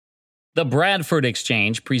The Bradford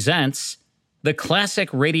Exchange presents the Classic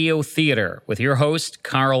Radio Theater with your host,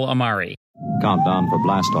 Carl Amari. Countdown for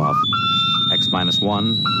blast-off.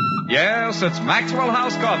 X-1. Yes, it's Maxwell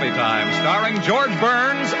House Coffee Time, starring George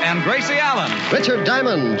Burns and Gracie Allen. Richard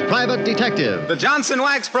Diamond, Private Detective. The Johnson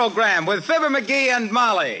Wax Program with Fibber McGee and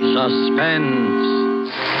Molly. Suspense.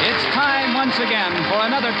 It's time once again for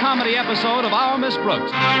another comedy episode of Our Miss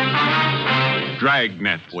Brooks.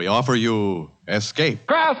 Dragnet. We offer you Escape.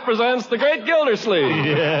 Kraft presents The Great Gildersleeve.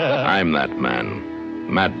 Yeah. I'm that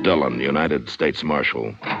man, Matt Dillon, United States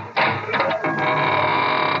Marshal.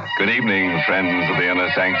 Good evening, friends of the Inner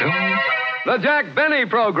Sanctum. The Jack Benny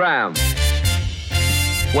Program.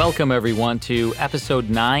 Welcome, everyone, to Episode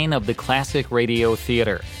 9 of the Classic Radio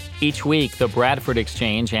Theater. Each week, the Bradford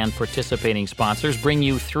Exchange and participating sponsors bring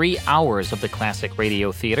you 3 hours of the Classic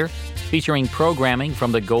Radio Theater, featuring programming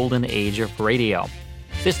from the golden age of radio.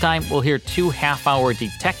 This time, we'll hear 2 half-hour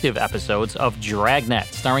detective episodes of Dragnet,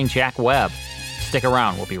 starring Jack Webb. Stick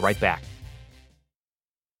around, we'll be right back.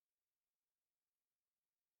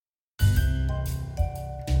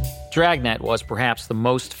 Dragnet was perhaps the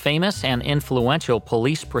most famous and influential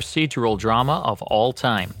police procedural drama of all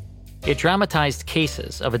time. It dramatized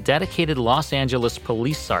cases of a dedicated Los Angeles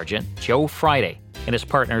police sergeant, Joe Friday, and his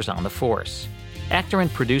partners on the force. Actor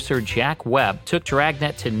and producer Jack Webb took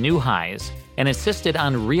Dragnet to new highs and insisted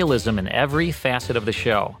on realism in every facet of the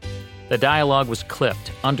show. The dialogue was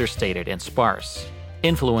clipped, understated, and sparse,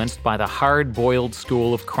 influenced by the hard-boiled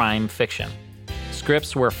school of crime fiction.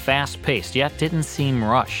 Scripts were fast-paced, yet didn't seem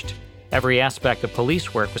rushed. Every aspect of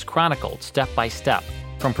police work was chronicled step by step,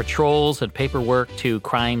 from patrols and paperwork to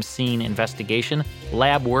crime scene investigation,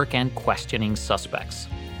 lab work, and questioning suspects.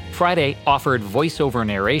 Friday offered voiceover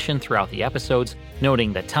narration throughout the episodes,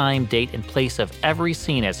 noting the time, date, and place of every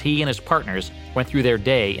scene as he and his partners went through their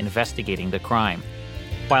day investigating the crime.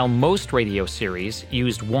 While most radio series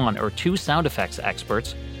used 1 or 2 sound effects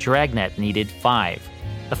experts, Dragnet needed 5.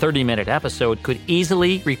 A 30-minute episode could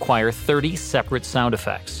easily require 30 separate sound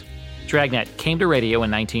effects. Dragnet came to radio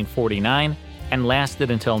in 1949 and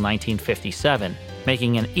lasted until 1957,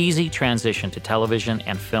 making an easy transition to television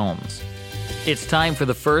and films. It's time for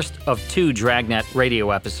the first of 2 Dragnet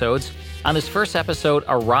radio episodes. On this first episode,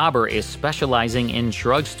 a robber is specializing in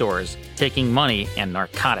drugstores, taking money and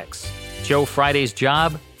narcotics. Joe Friday's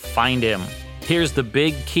job? Find him. Here's The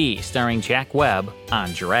Big Key, starring Jack Webb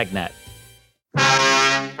on Dragnet.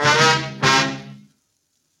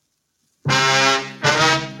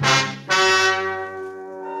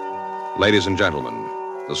 Ladies and gentlemen,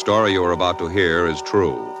 the story you are about to hear is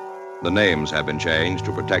true. The names have been changed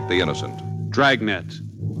to protect the innocent. Dragnet.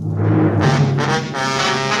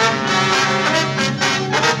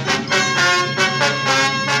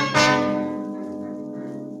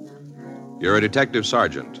 You're a detective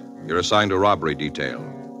sergeant. You're assigned to robbery detail.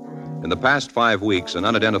 In the past 5 weeks, an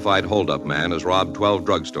unidentified holdup man has robbed 12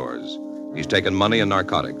 drugstores. He's taken money and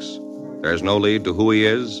narcotics. There's no lead to who he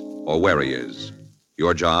is or where he is.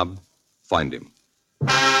 Your job? Find him.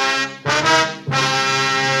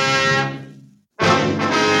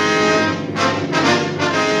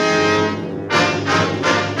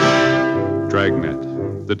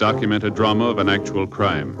 Dragnet, the documented drama of an actual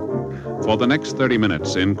crime. For the next 30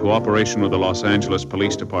 minutes, in cooperation with the Los Angeles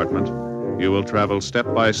Police Department, you will travel step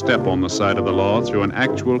by step on the side of the law through an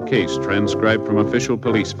actual case transcribed from official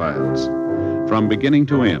police files. From beginning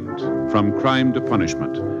to end, from crime to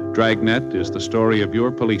punishment, Dragnet is the story of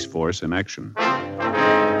your police force in action.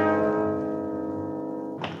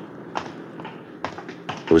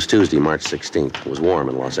 It was Tuesday, March 16th. It was warm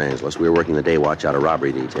in Los Angeles. We were working the day watch out of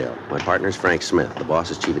robbery detail. My partner's Frank Smith. The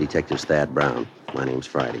boss is Chief of Detectives Thad Brown. My name's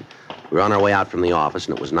Friday. We were on our way out from the office,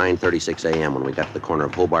 and it was 9:36 a.m. when we got to the corner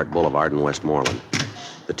of Hobart Boulevard and Westmoreland.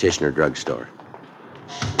 The Tishner Drugstore.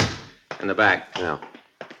 In the back. Yeah.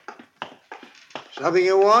 Something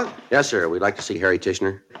you want? Yes, sir. We'd like to see Harry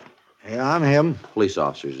Tishner. Yeah, I'm him. Police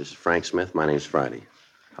officers. This is Frank Smith. My name's Friday.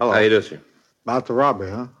 Hello. How you do, sir? About the robbery,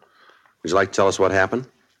 huh? Would you like to tell us what happened?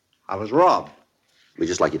 I was robbed. We'd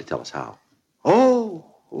just like you to tell us how. Oh,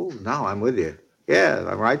 now I'm with you. Yeah,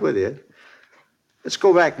 I'm right with you. Let's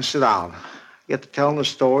go back and sit down. Get to telling the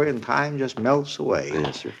story, and time just melts away.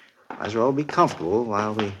 Yes, sir. Might as well be comfortable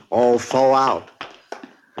while we all fall out.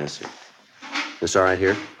 Yes, sir. This all right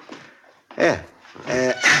here? Yeah.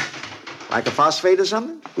 Like a phosphate or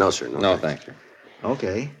something? No, sir. No, thanks, sir.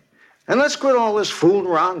 Okay. And let's quit all this fooling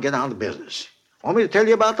around and get down to business. Want me to tell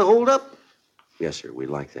you about the holdup? Yes, sir. We'd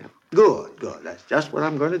like that. Good. That's just what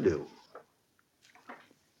I'm going to do.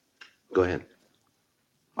 Go ahead.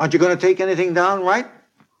 Aren't you going to take anything down, right?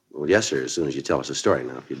 Well, yes, sir, as soon as you tell us the story.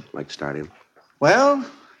 Now, if you'd like to start in. Well,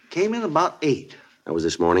 Came in about 8. That was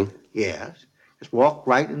this morning? Yes. Just walked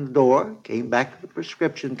right in the door, came back to the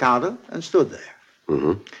prescription counter, and stood there.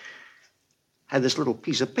 Mm-hmm. Had this little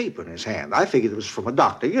piece of paper in his hand. I figured it was from a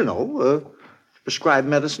doctor, prescribed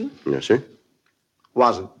medicine. Yes, sir.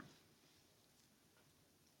 Wasn't.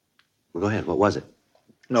 Well, go ahead. What was it?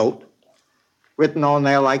 Note. Written on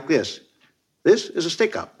there like this. This is a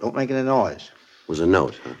stick-up. Don't make any noise. It was a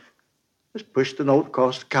note, huh? Just pushed the note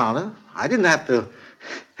across the counter. I didn't have to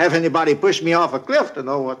have anybody push me off a cliff to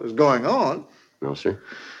know what was going on. No, sir.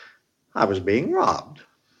 I was being robbed.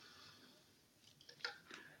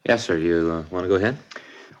 Yes, sir. You want to go ahead?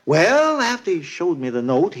 Well, after he showed me the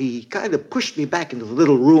note, he kind of pushed me back into the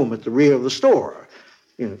little room at the rear of the store.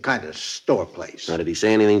 Kind of store place. Now, did he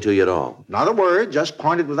say anything to you at all? Not a word, just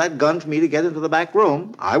pointed with that gun for me to get into the back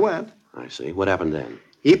room. I went. I see. What happened then?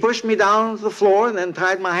 He pushed me down to the floor and then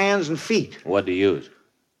tied my hands and feet. What do you use?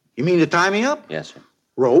 You mean to tie me up? Yes, sir.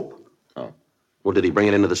 Rope. Oh. Well, did he bring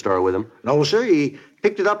it into the store with him? No, sir. He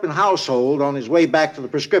picked it up in household on his way back to the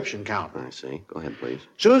prescription counter. I see. Go ahead, please.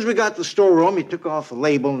 As soon as we got to the storeroom, he took off the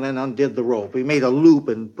label and then undid the rope. He made a loop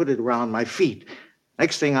and put it around my feet.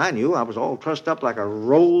 Next thing I knew, I was all trussed up like a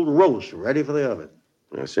rolled roast, ready for the oven.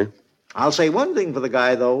 Yes, sir. I'll say one thing for the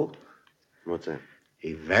guy, though. What's that?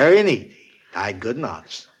 He's very neat. He died good and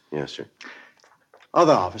honest. Yes, sir.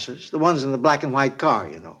 Other officers, the ones in the black and white car,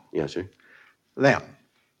 Yes, sir. Them.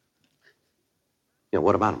 Yeah,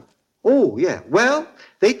 what about them? Oh, yeah. Well,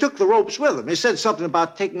 they took the ropes with them. They said something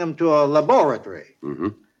about taking them to a laboratory. Mm-hmm.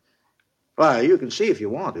 Well, you can see if you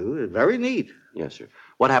want to. It's very neat. Yes, sir.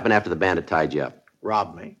 What happened after the bandit tied you up?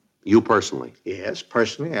 Robbed me. You personally? Yes,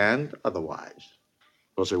 personally and otherwise.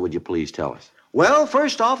 Well, sir, would you please tell us? Well,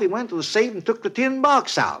 first off, he went to the safe and took the tin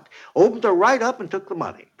box out. Opened it right up and took the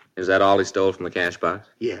money. Is that all he stole from the cash box?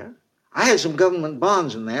 Yeah. I had some government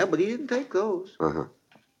bonds in there, but he didn't take those. Uh-huh.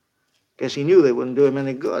 Guess he knew they wouldn't do him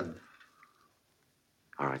any good.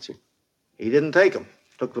 All right, sir. He didn't take them.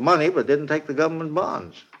 Took the money, but didn't take the government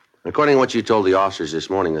bonds. According to what you told the officers this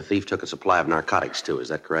morning, the thief took a supply of narcotics, too. Is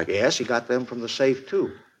that correct? Yes, he got them from the safe,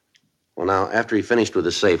 too. Well, now, after he finished with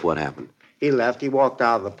the safe, what happened? He left. He walked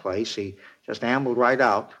out of the place. He just ambled right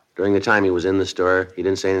out. During the time he was in the store, he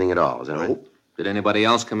didn't say anything at all. Is that right? Nope. Did anybody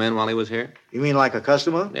else come in while he was here? You mean like a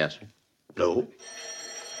customer? Yes, sir. No.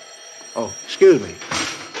 Oh, excuse me.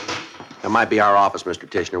 That might be our office, Mr.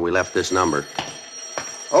 Tishner. We left this number.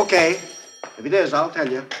 Okay. If it is, I'll tell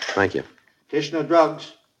you. Thank you. Tishner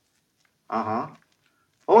Drugs. Uh-huh.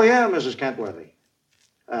 Oh, yeah, Mrs. Kentworthy.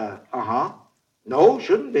 Uh-huh. No,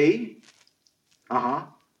 shouldn't be. Uh-huh.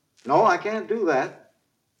 No, I can't do that.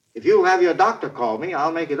 If you'll have your doctor call me,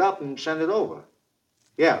 I'll make it up and send it over.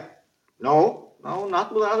 Yeah. No,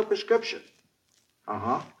 not without a prescription.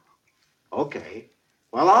 Uh-huh. Okay.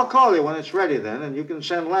 Well, I'll call you when it's ready then, and you can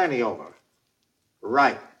send Lanny over.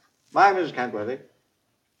 Right. Bye, Mrs. Kentworthy.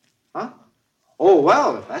 Huh? Oh,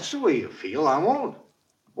 well, if that's the way you feel, I won't.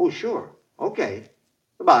 Oh, sure. Okay.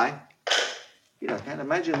 Goodbye. I can't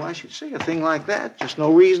imagine why she'd say a thing like that. Just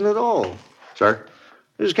no reason at all. Sir?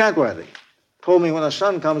 Mrs. Kentworthy told me when her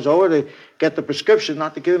son comes over to get the prescription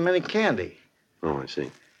not to give him any candy. Oh, I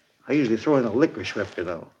see. I usually throw in a licorice whip,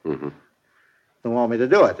 Mm-hmm. Don't want me to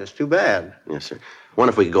do it. That's too bad. Yes, sir.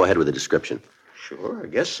 Wonder if we could go ahead with the description. Sure, I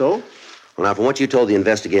guess so. Well, now, from what you told the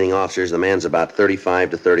investigating officers, the man's about 35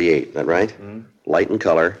 to 38. Is that right? Mm-hmm. Light in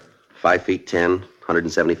color, 5 feet 10,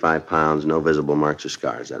 175 pounds, no visible marks or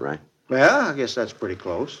scars. Is that right? Yeah, I guess that's pretty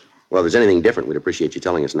close. Well, if there's anything different, we'd appreciate you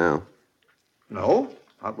telling us now. No,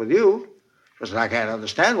 not with you. Just I can't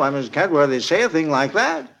understand why Mrs. Kentworthy'd say a thing like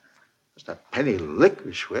that. Just a penny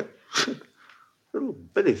licorice whip. Little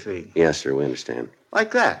bitty thing. Yes, sir, we understand.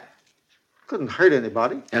 Like that. Couldn't hurt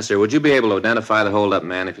anybody. Yes, sir. Would you be able to identify the hold-up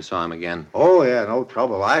man if you saw him again? Oh, yeah, no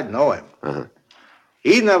trouble. I'd know him. Uh-huh.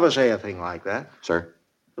 He'd never say a thing like that. Sir?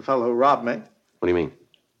 The fellow who robbed me. What do you mean?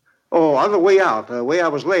 Oh, on the way out, the way I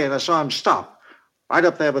was laying, I saw him stop. Right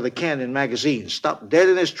up there by the Canyon magazine. Stopped dead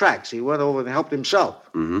in his tracks. He went over and helped himself.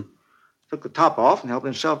 Mm-hmm. Took the top off and helped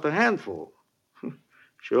himself to a handful.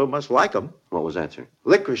 Sure must like 'em. What was that, sir?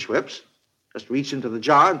 Licorice whips. Just reached into the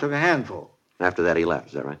jar and took a handful. After that, he left.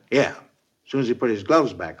 Is that right? Yeah. As soon as he put his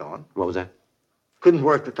gloves back on. What was that? Couldn't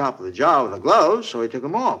work the top of the jar with the gloves, so he took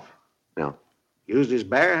them off. No. Used his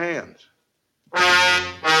bare hands.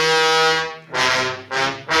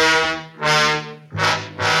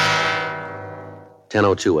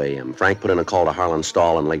 10:02 a.m. Frank put in a call to Harlan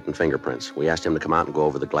Stahl and Leighton Fingerprints. We asked him to come out and go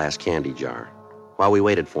over the glass candy jar. While we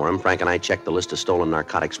waited for him, Frank and I checked the list of stolen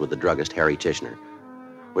narcotics with the druggist, Harry Tishner.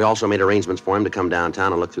 We also made arrangements for him to come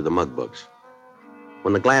downtown and look through the mug books.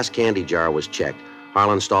 When the glass candy jar was checked,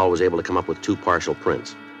 Harlan Stahl was able to come up with 2 partial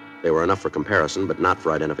prints. They were enough for comparison, but not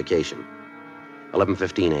for identification.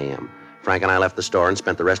 11:15 a.m. Frank and I left the store and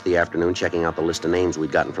spent the rest of the afternoon checking out the list of names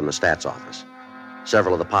we'd gotten from the stats office.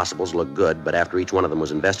 Several of the possibles looked good, but after each one of them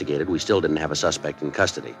was investigated, we still didn't have a suspect in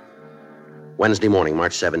custody. Wednesday morning,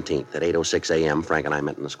 March 17th, at 8:06 a.m., Frank and I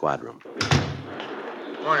met in the squad room.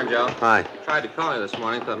 Morning, Joe. Hi. Tried to call you this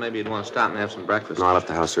morning. Thought maybe you'd want to stop and have some breakfast. No, I left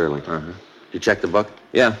the house early. Uh-huh. Did you check the book?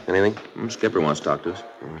 Yeah. Anything? Skipper wants to talk to us.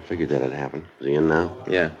 I figured that'd happen. Is he in now?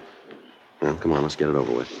 Yeah. Well, come on, let's get it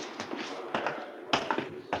over with.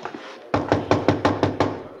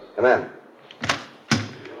 Come in.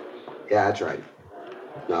 Yeah, that's right.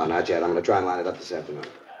 No, not yet. I'm going to try and line it up this afternoon.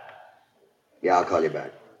 Yeah, I'll call you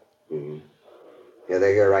back. Mm-hmm. Yeah,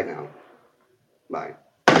 they're here right now. Bye.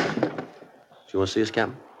 Do you want to see us,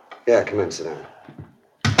 Captain? Yeah, come in, sit down.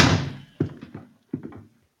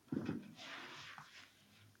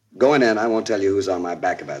 Going in, I won't tell you who's on my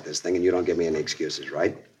back about this thing, and you don't give me any excuses,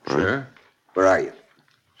 right? Sure. Where are you?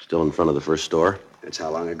 Still in front of the first store. That's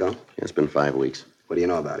how long ago? Yeah, it's been 5 weeks. What do you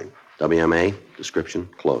know about him? WMA, description,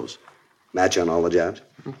 close. Match on all the jobs?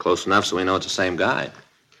 Close enough so we know it's the same guy.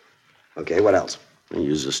 Okay, what else? He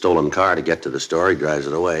uses a stolen car to get to the store. He drives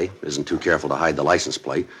it away. Isn't too careful to hide the license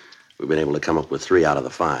plate. We've been able to come up with 3 out of the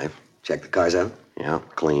 5. Check the cars out? Yeah,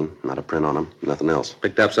 clean. Not a print on them. Nothing else.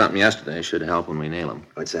 Picked up something yesterday. Should help when we nail him.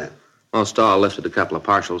 What's that? Well, Stahl lifted a couple of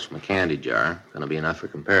partials from a candy jar. Gonna be enough for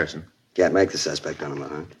comparison. Can't make the suspect on him,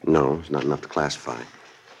 huh? No, it's not enough to classify.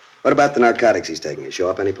 What about the narcotics he's taking? You show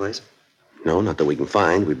up anyplace? No, not that we can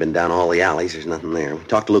find. We've been down all the alleys. There's nothing there. We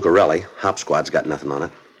talked to Lucarelli. Hop Squad's got nothing on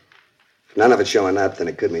it. If none of it's showing up, then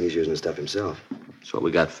it could mean he's using the stuff himself. That's what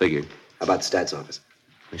we got figured. How about the stats office?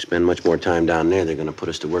 We spend much more time down there. They're going to put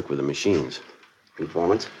us to work with the machines.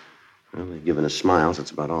 Informants? Well, they've given us smiles.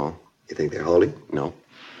 That's about all. You think they're holding? No.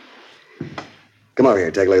 Come over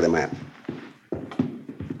here. Take a look at the map.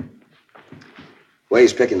 The way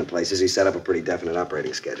he's picking the places, he's set up a pretty definite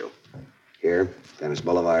operating schedule. Here, Venice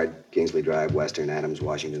Boulevard, Kingsley Drive, Western, Adams,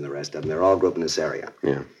 Washington, the rest of them. They're all grouped in this area.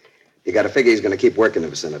 Yeah. You got to figure he's going to keep working the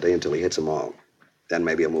vicinity until he hits them all. Then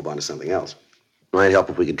maybe he'll move on to something else. Might help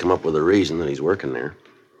if we could come up with a reason that he's working there.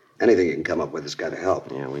 Anything you can come up with has got to help.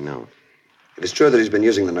 Yeah, we know. If it's true that he's been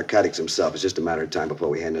using the narcotics himself, it's just a matter of time before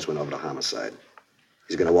we hand this one over to homicide.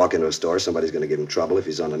 He's going to walk into a store, somebody's going to give him trouble. If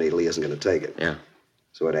he's on the needle, he isn't going to take it. Yeah.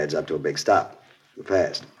 So it adds up to a big stop.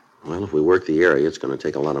 Fast. Well, if we work the area, it's going to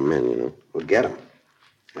take a lot of men, you know. We'll get him.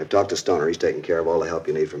 I've talked to Stoner. He's taking care of all the help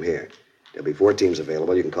you need from here. There'll be 4 teams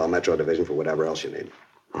available. You can call Metro Division for whatever else you need.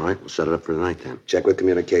 All right, we'll set it up for tonight then. Check with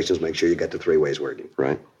communications. Make sure you get the 3-ways working.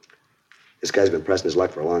 Right. This guy's been pressing his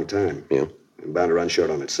luck for a long time. Yeah. I'm bound to run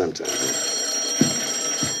short on it sometime.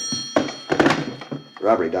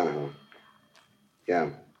 Robbery, Donahoe. Yeah.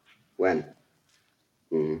 When?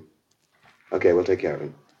 Mm-hmm. Okay, we'll take care of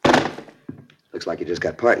him. Looks like you just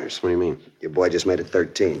got partners. What do you mean? Your boy just made it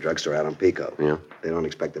 13. Drugstore out on Pico. Yeah. They don't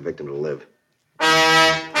expect the victim to live.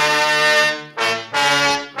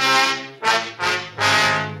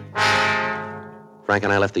 Frank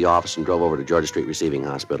and I left the office and drove over to Georgia Street Receiving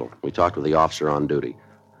Hospital. We talked with the officer on duty.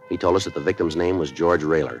 He told us that the victim's name was George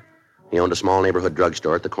Rayler. He owned a small neighborhood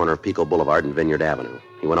drugstore at the corner of Pico Boulevard and Vineyard Avenue.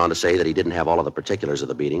 He went on to say that he didn't have all of the particulars of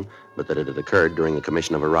the beating, but that it had occurred during the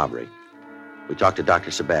commission of a robbery. We talked to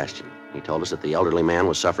Dr. Sebastian. He told us that the elderly man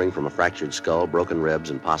was suffering from a fractured skull, broken ribs,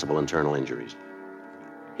 and possible internal injuries.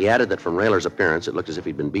 He added that from Rayler's appearance, it looked as if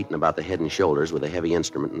he'd been beaten about the head and shoulders with a heavy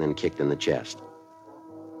instrument and then kicked in the chest.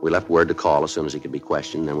 We left word to call as soon as he could be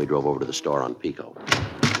questioned, then we drove over to the store on Pico.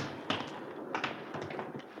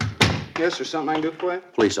 Yes, there's something I can do for you?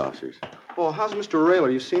 Police officers. Oh, how's Mr.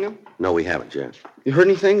 Rayler? You seen him? No, we haven't yet. You heard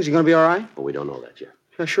anything? Is he going to be all right? But we don't know that yet.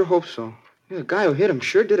 I sure hope so. Yeah, the guy who hit him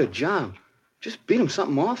sure did a job. Just beat him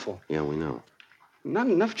something awful. Yeah, we know. Not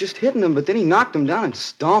enough just hitting him, but then he knocked him down and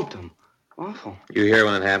stomped him. Awful. You hear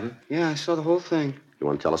when it happened? Yeah, I saw the whole thing. You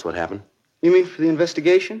want to tell us what happened? You mean for the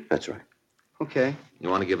investigation? That's right. Okay. You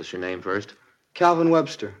want to give us your name first? Calvin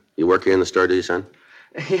Webster. You work here in the store, do you, son?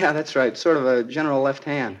 Yeah, that's right. Sort of a general left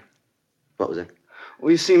hand. What was that?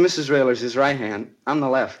 Well, you see, Mrs. Rayler's his right hand. I'm the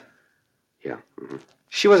left. Yeah. Mm-hmm.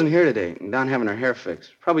 She wasn't here today and down having her hair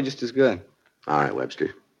fixed. Probably just as good. All right,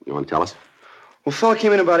 Webster. You want to tell us? Well, fella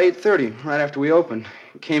came in about 8:30, right after we opened.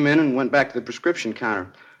 He came in and went back to the prescription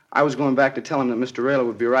counter. I was going back to tell him that Mr. Rayler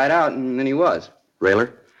would be right out, and then he was.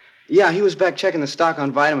 Rayler? Yeah, he was back checking the stock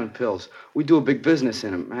on vitamin pills. We do a big business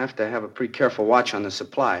in them. I have to have a pretty careful watch on the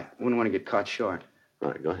supply. Wouldn't want to get caught short. All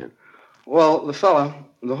right, go ahead. Well, the fella,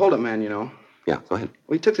 the hold-up man, you know. Yeah, go ahead.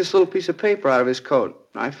 Well, he took this little piece of paper out of his coat.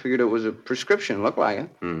 I figured it was a prescription. Looked like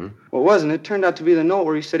it. Mm-hmm. Well, it wasn't. It turned out to be the note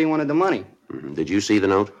where he said he wanted the money. Mm-hmm. Did you see the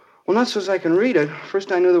note? Well, not so as I can read it.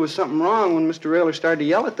 First I knew there was something wrong when Mr. Railer started to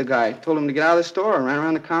yell at the guy. Told him to get out of the store, ran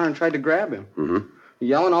around the counter and tried to grab him. Mm-hmm.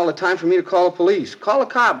 Yelling all the time for me to call the police. Call the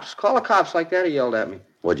cops like that, he yelled at me.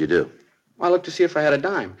 What'd you do? I looked to see if I had a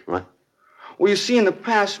dime. What? Well, you see, in the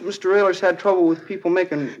past, Mr. Railer's had trouble with people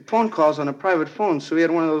making phone calls on a private phone, so he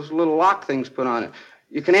had one of those little lock things put on it.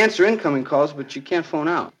 You can answer incoming calls, but you can't phone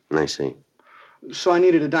out. I see. So I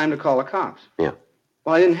needed a dime to call the cops. Yeah.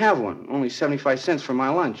 Well, I didn't have one. Only 75 cents for my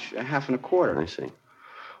lunch, a half and a quarter. I see.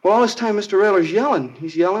 Well, all this time, Mr. Railer's yelling.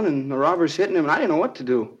 He's yelling, and the robber's hitting him, and I didn't know what to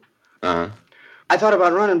do. Uh-huh. I thought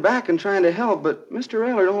about running back and trying to help, but Mr.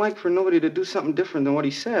 Railer don't like for nobody to do something different than what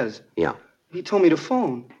he says. Yeah. He told me to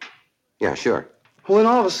phone. Yeah, sure. Well, then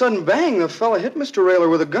all of a sudden, bang, the fella hit Mr. Railer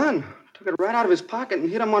with a gun. Took it right out of his pocket and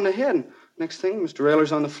hit him on the head. Next thing, Mr.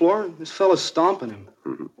 Railer's on the floor, and this fella's stomping him.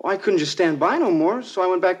 Mm-hmm. Well, I couldn't just stand by no more, so I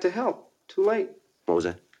went back to help. Too late. What was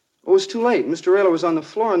that? It was too late. Mr. Railer was on the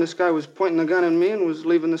floor, and this guy was pointing the gun at me and was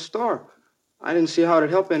leaving the store. I didn't see how it'd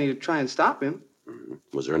help any to try and stop him. Mm-hmm.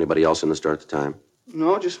 Was there anybody else in the store at the time?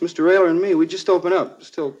 No, just Mr. Railer and me. We just opened up.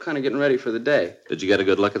 Still kind of getting ready for the day. Did you get a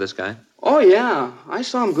good look at this guy? Oh, yeah. I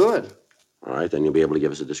saw him good. All right, then you'll be able to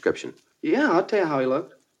give us a description. Yeah, I'll tell you how he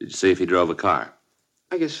looked. Did you see if he drove a car?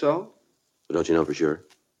 I guess so. But don't you know for sure?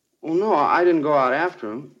 Well, no, I didn't go out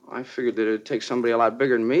after him. I figured that it'd take somebody a lot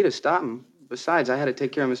bigger than me to stop him. Besides, I had to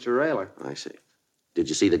take care of Mr. Railer. I see. Did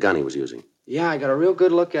you see the gun he was using? Yeah, I got a real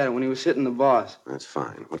good look at it when he was hitting the boss. That's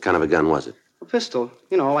fine. What kind of a gun was it? A pistol,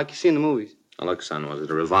 you know, like you see in the movies. Now, look, son, was it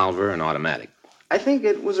a revolver or an automatic? I think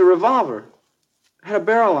it was a revolver. It had a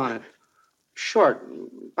barrel on it. Short.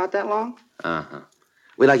 About that long? Uh-huh.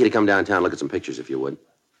 We'd like you to come downtown and look at some pictures, if you would.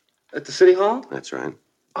 At the city hall? That's right.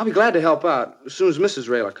 I'll be glad to help out as soon as Mrs.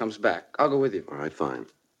 Railer comes back. I'll go with you. All right, fine.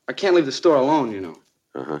 I can't leave the store alone, you know.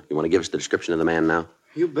 Uh-huh. You want to give us the description of the man now?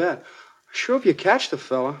 You bet. I sure hope you catch the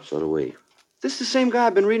fella. So do we. This the same guy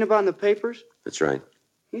I've been reading about in the papers? That's right.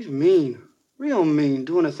 He's mean. Real mean,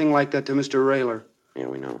 doing a thing like that to Mr. Railer. Yeah,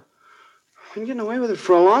 we know. Been getting away with it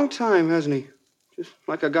for a long time, hasn't he? Just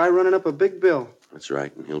like a guy running up a big bill. That's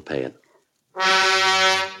right, and he'll pay it.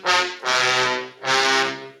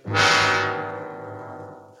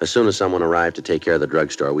 As soon as someone arrived to take care of the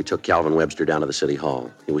drugstore, we took Calvin Webster down to the city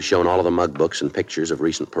hall. He was shown all of the mug books and pictures of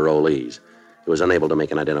recent parolees. He was unable to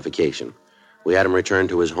make an identification. We had him returned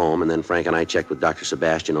to his home, and then Frank and I checked with Dr.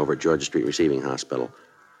 Sebastian over at Georgia Street Receiving Hospital.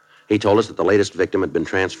 He told us that the latest victim had been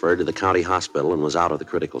transferred to the county hospital and was out of the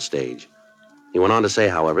critical stage. He went on to say,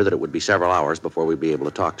 however, that it would be several hours before we'd be able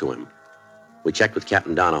to talk to him. We checked with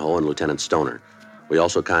Captain Donahoe and Lieutenant Stoner. We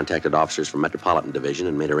also contacted officers from Metropolitan Division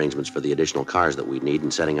and made arrangements for the additional cars that we'd need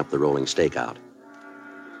in setting up the rolling stakeout.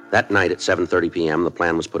 That night at 7:30 p.m., the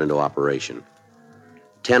plan was put into operation.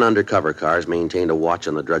 10 undercover cars maintained a watch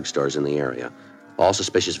on the drugstores in the area. All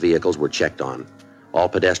suspicious vehicles were checked on. All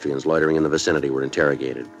pedestrians loitering in the vicinity were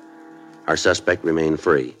interrogated. Our suspect remained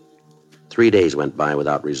free. 3 days went by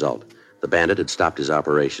without result. The bandit had stopped his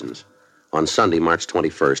operations. On Sunday, March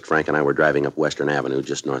 21st, Frank and I were driving up Western Avenue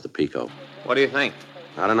just north of Pico. What do you think?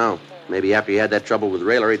 I don't know. Maybe after he had that trouble with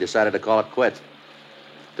Railer, he decided to call it quits.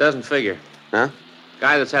 Doesn't figure. Huh?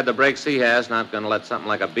 Guy that's had the breaks he has not going to let something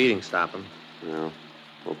like a beating stop him. No.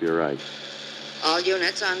 Hope you're right. All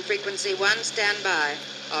units on frequency 1, stand by.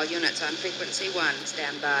 All units on frequency 1,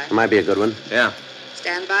 stand by. It might be a good one. Yeah.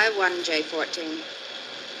 Stand by 1J14.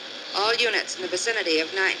 All units in the vicinity of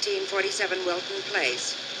 1947 Wilton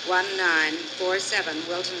Place. 1947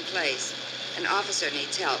 Wilton Place. An officer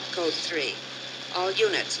needs help, code 3. All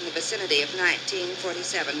units in the vicinity of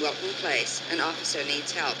 1947 Wilton Place. An officer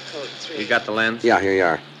needs help, code 3. You got the lens? Yeah, here you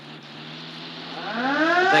are.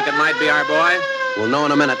 You think it might be our boy? We'll know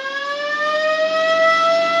in a minute.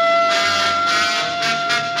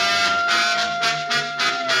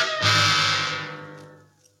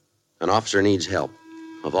 An officer needs help.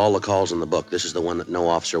 Of all the calls in the book, this is the one that no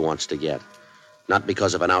officer wants to get. Not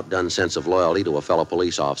because of an outdone sense of loyalty to a fellow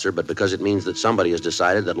police officer, but because it means that somebody has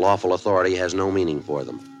decided that lawful authority has no meaning for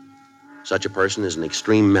them. Such a person is an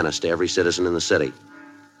extreme menace to every citizen in the city.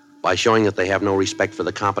 By showing that they have no respect for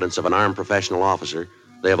the competence of an armed professional officer,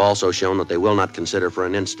 they have also shown that they will not consider for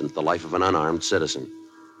an instant the life of an unarmed citizen.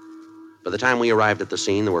 By the time we arrived at the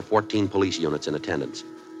scene, there were 14 police units in attendance.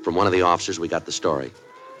 From one of the officers, we got the story.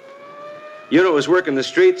 Unit was working the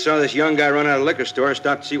street, saw this young guy run out of the liquor store,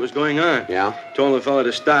 stopped to see what was going on. Yeah? Told the fellow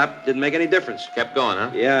to stop. Didn't make any difference. Kept going,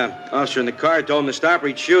 huh? Yeah. Officer in the car told him to stop or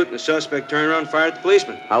he'd shoot, and the suspect turned around and fired at the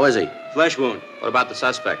policeman. How is he? Flesh wound. What about the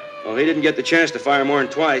suspect? Well, he didn't get the chance to fire more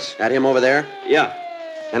than twice. That him over there? Yeah.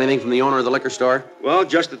 Anything from the owner of the liquor store? Well,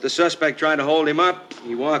 just that the suspect tried to hold him up.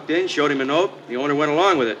 He walked in, showed him a note. The owner went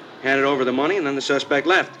along with it, handed over the money, and then the suspect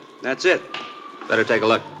left. That's it. Better take a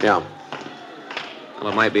look. Yeah.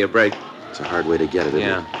 Well, it might be a break. It's a hard way to get it, isn't it?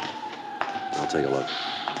 Yeah. I'll take a look.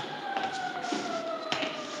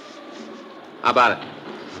 How about it?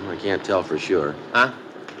 I can't tell for sure. Huh?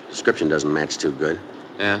 Description doesn't match too good.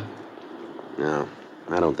 Yeah? No,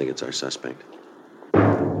 I don't think it's our suspect.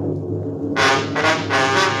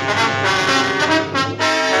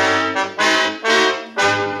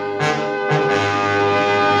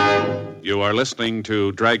 You are listening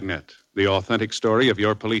to Dragnet, the authentic story of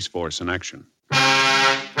your police force in action.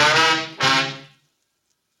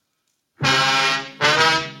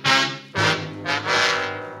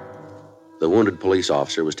 The wounded police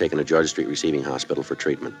officer was taken to George Street Receiving Hospital for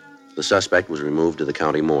treatment. The suspect was removed to the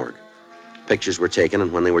county morgue. Pictures were taken,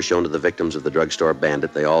 and when they were shown to the victims of the drugstore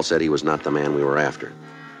bandit, they all said he was not the man we were after.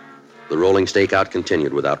 The rolling stakeout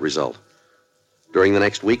continued without result. During the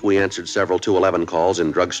next week, we answered several 211 calls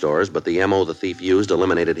in drugstores, but the MO the thief used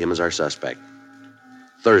eliminated him as our suspect.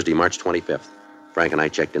 Thursday, March 25th, Frank and I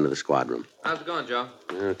checked into the squad room. How's it going, Joe?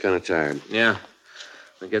 Kind of tired. Yeah.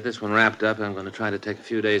 To get this one wrapped up, I'm going to try to take a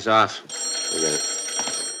few days off. I got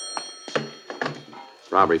it.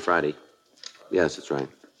 Robbery Friday. Yes, that's right.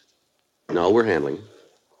 No, we're handling it.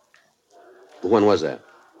 But when was that?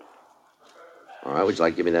 All right, would you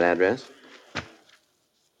like to give me that address?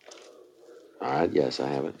 All right, yes, I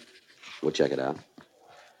have it. We'll check it out.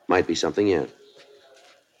 Might be something yet.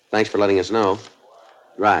 Thanks for letting us know.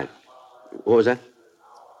 Right. What was that?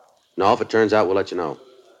 No, if it turns out, we'll let you know.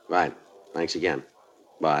 Right. Thanks again.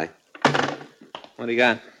 Bye. What do you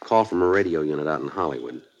got? Call from a radio unit out in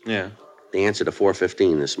Hollywood. Yeah. They answered to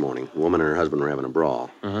 4:15 this morning. The woman and her husband were having a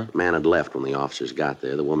brawl. Uh-huh. The man had left when the officers got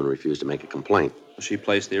there. The woman refused to make a complaint. She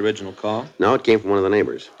placed the original call? No, it came from one of the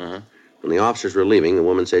neighbors. Uh-huh. When the officers were leaving, the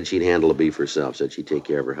woman said she'd handle the beef herself, said she'd take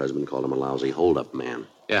care of her husband, called him a lousy hold-up man.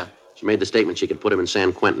 Yeah. She made the statement she could put him in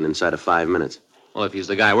San Quentin inside of 5 minutes. Well, if he's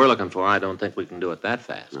the guy we're looking for, I don't think we can do it that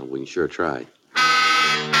fast. No, we can sure try.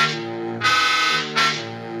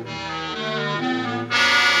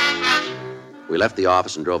 We left the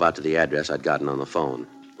office and drove out to the address I'd gotten on the phone.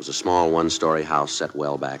 It was a small one-story house set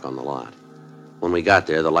well back on the lot. When we got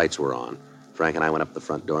there, the lights were on. Frank and I went up the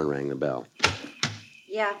front door and rang the bell.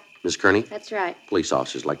 Yeah, Miss Kearney? that's right. Police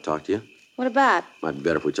officers like to talk to you. What about? Might be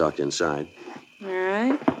better if we talked inside. All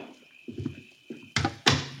right.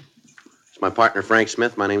 It's my partner, Frank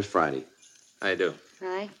Smith. My name's Friday. How you do?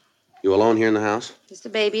 Hi. You alone here in the house? Just a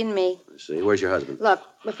baby and me. I see. Where's your husband? Look,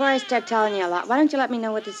 before I start telling you a lot, why don't you let me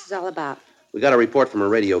know what this is all about? We got a report from a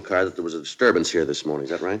radio car that there was a disturbance here this morning. Is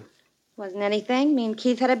that right? Wasn't anything. Me and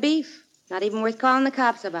Keith had a beef. Not even worth calling the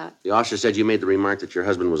cops about. The officer said you made the remark that your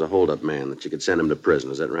husband was a hold-up man, that you could send him to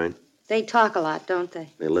prison. Is that right? They talk a lot, don't they?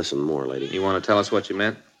 They listen more, lady. You want to tell us what you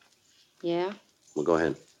meant? Yeah? Well, go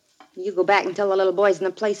ahead. You go back and tell the little boys in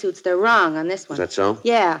the play suits they're wrong on this one. Is that so?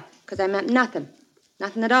 Yeah, because I meant nothing.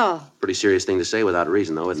 Nothing at all. Pretty serious thing to say without a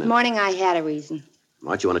reason, though, isn't This it? morning I had a reason.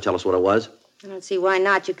 What, you want to tell us what it was? I don't see why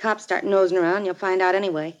not. You cops start nosing around, you'll find out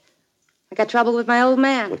anyway. I got trouble with my old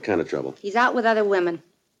man. What kind of trouble? He's out with other women.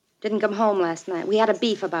 Didn't come home last night. We had a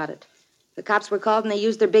beef about it. The cops were called and they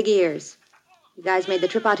used their big ears. You guys made the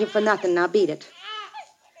trip out here for nothing. Now beat it.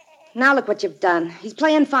 Now look what you've done. He's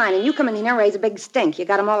playing fine, and you come in here and raise a big stink. You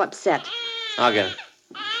got him all upset. I'll get it.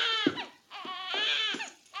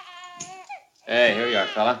 Hey, here you are,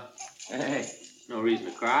 fella. Hey, no reason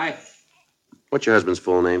to cry. What's your husband's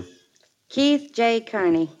full name? Keith J.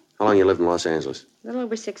 Kearney. How long you lived in Los Angeles? A little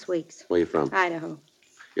over 6 weeks. Where you from? Idaho.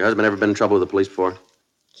 Your husband ever been in trouble with the police before?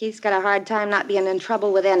 Keith's got a hard time not being in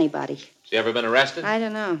trouble with anybody. Has he ever been arrested? I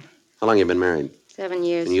don't know. How long you been married? 7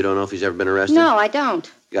 years. And you don't know if he's ever been arrested? No, I don't.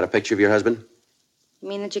 You got a picture of your husband? You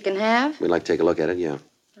mean that you can have? We'd like to take a look at it, yeah.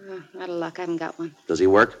 Out of luck, I haven't got one. Does he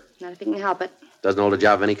work? Not if he can help it. Doesn't hold a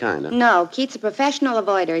job of any kind, huh? No, Keith's a professional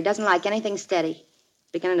avoider. He doesn't like anything steady.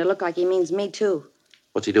 Beginning to look like he means me, too.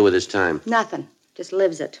 What's he do with his time? Nothing. Just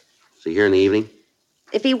lives it. Is he here in the evening?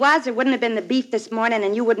 If he was, there wouldn't have been the beef this morning,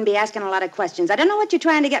 and you wouldn't be asking a lot of questions. I don't know what you're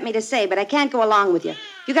trying to get me to say, but I can't go along with you.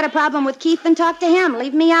 If you got a problem with Keith, then talk to him.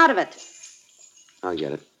 Leave me out of it. I'll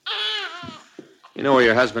get it. You know where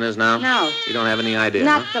your husband is now? No. You don't have any idea,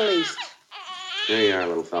 Not huh? the least. There you are,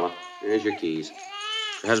 little fella. Here's your keys.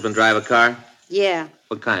 Your husband drive a car? Yeah.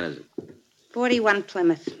 What kind is it? 41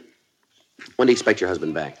 Plymouth. When do you expect your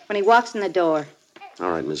husband back? When he walks in the door.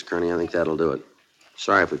 All right, Miss Kearney, I think that'll do it.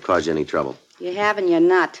 Sorry if we've caused you any trouble. You have and you're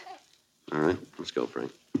not. All right, let's go,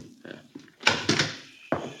 Frank.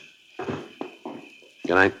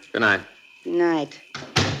 Good night. Good night. Good night.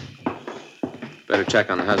 Better check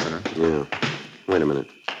on the husband, huh? Yeah. Wait a minute.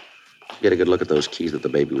 Get a good look at those keys that the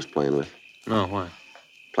baby was playing with. No, why?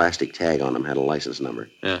 Plastic tag on them had a license number.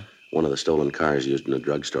 Yeah. One of the stolen cars used in a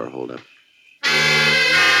drugstore holdup.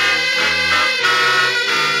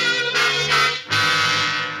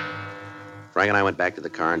 Frank and I went back to the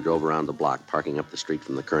car and drove around the block, parking up the street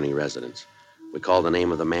from the Kearney residence. We called the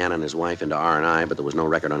name of the man and his wife into R&I, but there was no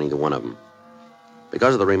record on either one of them.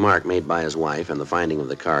 Because of the remark made by his wife and the finding of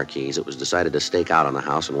the car keys, it was decided to stake out on the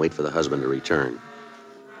house and wait for the husband to return.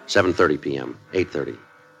 7:30 p.m., 8:30,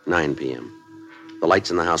 9 p.m. The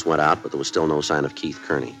lights in the house went out, but there was still no sign of Keith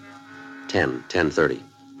Kearney. 10:30.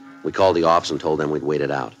 We called the office and told them we'd wait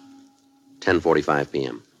it out. 10:45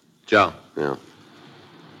 p.m. Joe. Yeah.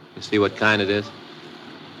 You see what kind it is?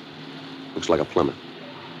 Looks like a Plymouth.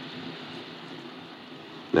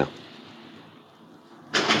 No.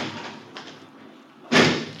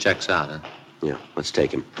 Checks out, huh? Yeah, let's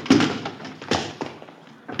take him.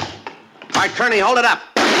 All right, Kearney, hold it up.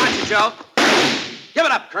 Watch it, Joe. Give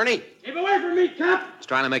it up, Kearney. Keep away from me, Cap. He's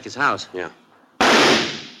trying to make his house. Yeah.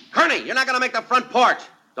 Kearney, you're not going to make the front porch.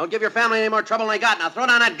 Don't give your family any more trouble than they got. Now throw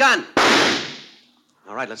down that gun.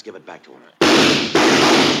 All right, let's give it back to him.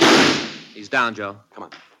 He's down, Joe. Come on.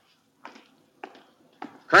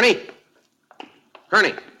 Kearney.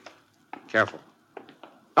 Kearney. Careful.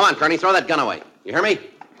 Come on, Kearney, throw that gun away. You hear me?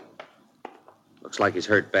 Looks like he's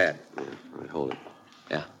hurt bad. Yeah, all right, hold it.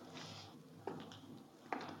 Yeah.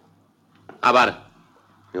 How about it?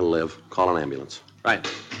 He'll live. Call an ambulance. Right.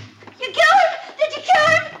 You killed him? Did you kill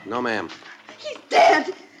him? No, ma'am. He's dead.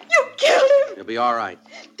 You killed him. He'll be all right.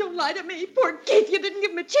 Don't lie to me. Poor Keith, you didn't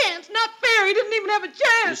give him a chance. Not fair. He didn't even have a You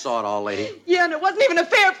chance. saw it all, lady. Yeah, and it wasn't even a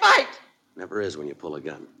fair fight. Never is when you pull a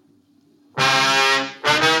gun.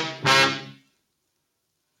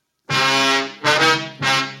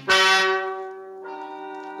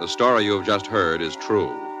 The story you have just heard is true.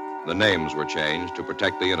 The names were changed to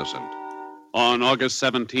protect the innocent. On August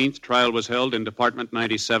 17th, trial was held in Department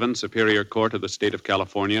 97, Superior Court of the State of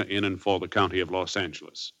California, in and for the County of Los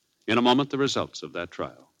Angeles. In a moment, the results of that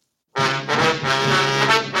trial.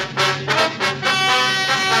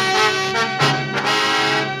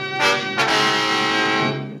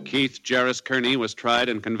 Keith Jarris Kearney was tried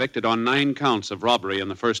and convicted on 9 counts of robbery in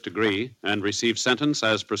the first degree and received sentence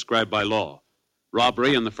as prescribed by law.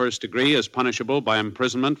 Robbery in the first degree is punishable by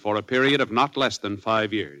imprisonment for a period of not less than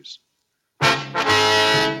 5 years.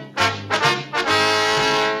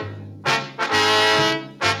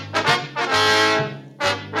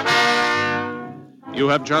 You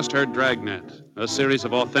have just heard Dragnet, a series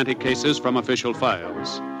of authentic cases from official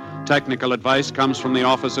files. Technical advice comes from the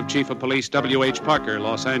Office of Chief of Police W.H. Parker,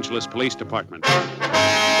 Los Angeles Police Department.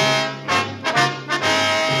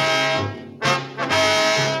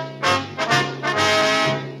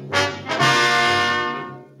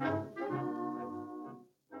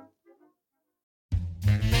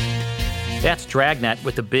 That's Dragnet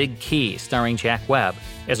with the Big Key, starring Jack Webb,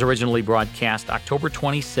 as originally broadcast October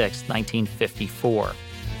 26, 1954.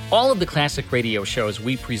 All of the classic radio shows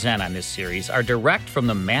we present on this series are direct from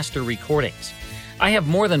the master recordings. I have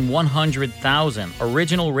more than 100,000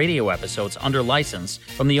 original radio episodes under license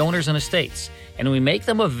from the owners and estates, and we make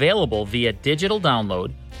them available via digital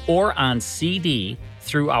download or on CD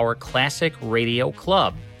through our Classic Radio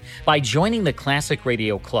Club. By joining the Classic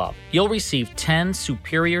Radio Club, you'll receive 10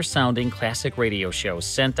 superior-sounding classic radio shows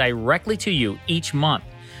sent directly to you each month,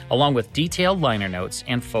 along with detailed liner notes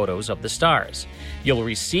and photos of the stars. You'll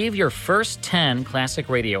receive your first 10 classic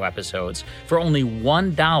radio episodes for only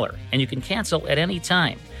 $1, and you can cancel at any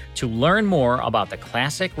time. To learn more about the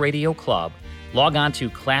Classic Radio Club, log on to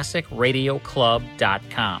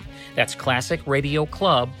classicradioclub.com. That's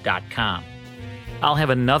classicradioclub.com. I'll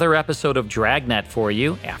have another episode of Dragnet for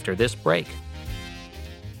you after this break.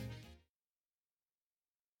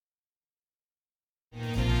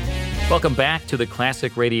 Welcome back to the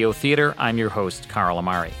Classic Radio Theater. I'm your host, Carl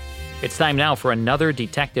Amari. It's time now for another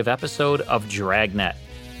detective episode of Dragnet.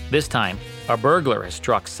 This time, a burglar has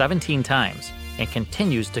struck 17 times and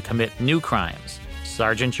continues to commit new crimes.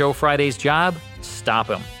 Sergeant Joe Friday's job? Stop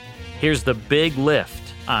him. Here's the big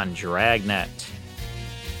lift on Dragnet.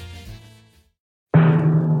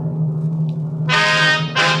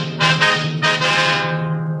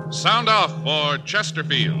 Sound off for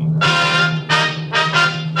Chesterfield.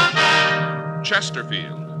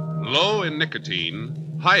 Chesterfield, low in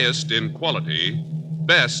nicotine, highest in quality,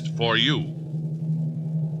 best for you.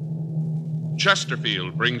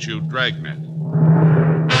 Chesterfield brings you Dragnet.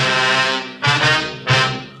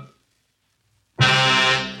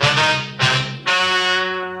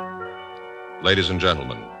 Ladies and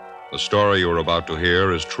gentlemen, the story you are about to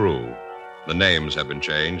hear is true. The names have been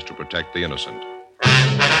changed to protect the innocent.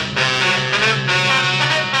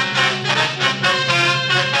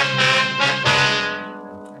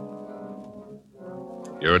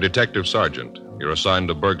 You're a detective sergeant. You're assigned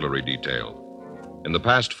to burglary detail. In the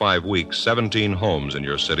past 5 weeks, 17 homes in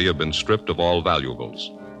your city have been stripped of all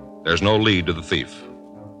valuables. There's no lead to the thief,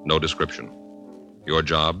 no description. Your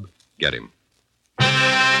job, get him.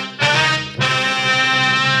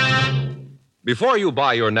 Before you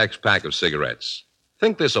buy your next pack of cigarettes,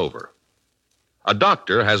 think this over. A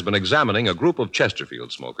doctor has been examining a group of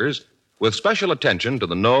Chesterfield smokers with special attention to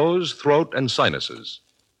the nose, throat, and sinuses.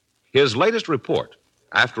 His latest report,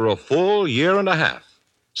 after a full year and a half,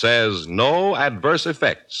 says no adverse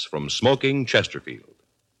effects from smoking Chesterfield.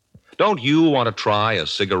 Don't you want to try a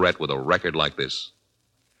cigarette with a record like this?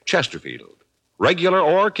 Chesterfield, regular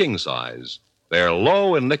or king size, they're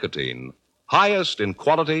low in nicotine, highest in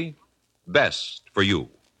quality, best for you.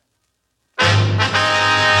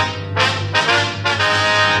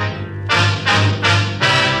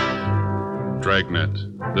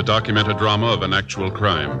 Dragnet, the documented drama of an actual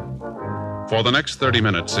crime. For the next 30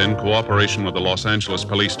 minutes, in cooperation with the Los Angeles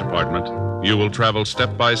Police Department, you will travel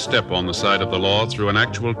step by step on the side of the law through an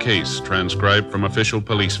actual case transcribed from official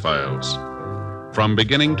police files. From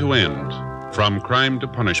beginning to end, from crime to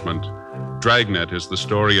punishment, Dragnet is the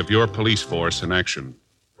story of your police force in action.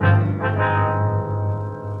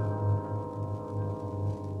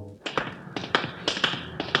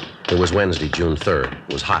 It was Wednesday, June 3rd.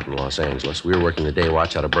 It was hot in Los Angeles. We were working the day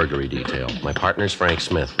watch out of burglary detail. My partner's Frank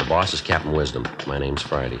Smith. The boss is Captain Wisdom. My name's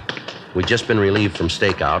Friday. We'd just been relieved from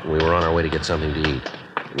stakeout, and we were on our way to get something to eat.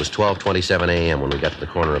 It was 12:27 a.m. when we got to the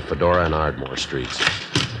corner of Fedora and Ardmore Streets.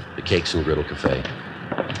 The Cakes and Griddle Cafe.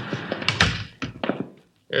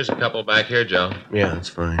 Here's a couple back here, Joe. Yeah, that's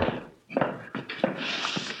fine.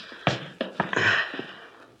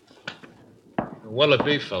 What'll it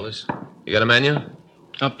be, fellas? You got a menu?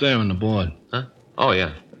 Up there on the board. Huh? Oh,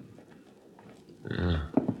 yeah.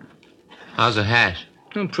 How's the hash?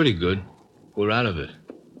 Pretty good. We're out of it.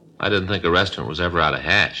 I didn't think a restaurant was ever out of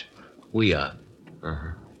hash. We are.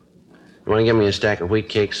 Uh-huh. You want to give me a stack of wheat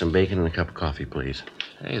cakes, some bacon, and a cup of coffee, please?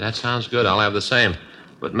 Hey, that sounds good. I'll have the same.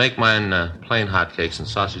 But make mine plain hot cakes and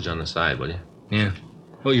sausage on the side, will you? Yeah.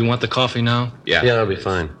 Oh, you want the coffee now? Yeah. Yeah, that'll be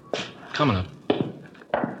fine. Coming up.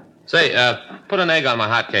 Say, put an egg on my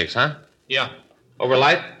hot cakes, huh? Yeah. Over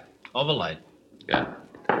light? Over light. Yeah.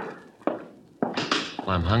 Well,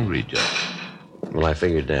 I'm hungry, Joe. Well, I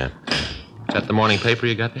figured that. Is that the morning paper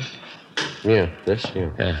you got there? Yeah, this?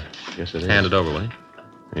 Yeah. Yeah. Yes, it is. Hand it over, will you?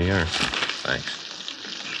 There you are. Thanks.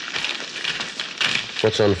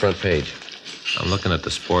 What's on the front page? I'm looking at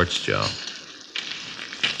the sports, Joe.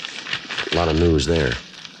 A lot of news there.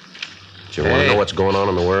 Do you want to know what's going on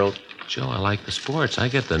in the world? Joe, I like the sports. I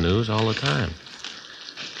get the news all the time.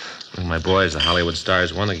 Look, my boys, the Hollywood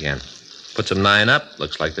Stars, won again. Puts them 9 up.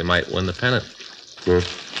 Looks like they might win the pennant.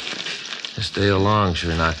 This Dale Long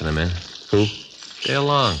sure knocking them in. Who? Dale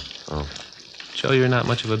Long. Oh. Joe, you're not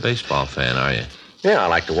much of a baseball fan, are you? Yeah, I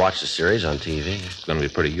like to watch the series on TV. It's going to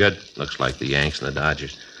be pretty good. Looks like the Yanks and the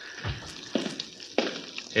Dodgers.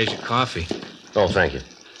 Here's your coffee. Oh, thank you.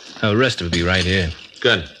 The rest of it will be right here.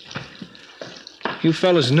 Good. You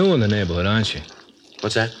fellas new in the neighborhood, aren't you?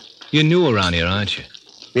 What's that? You're new around here, aren't you?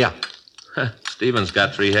 Yeah. Steven's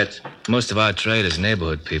got 3 hits. Most of our trade is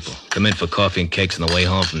neighborhood people. Come in for coffee and cakes on the way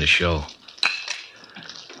home from the show.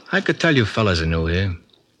 I could tell you fellas are new here.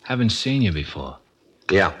 Haven't seen you before.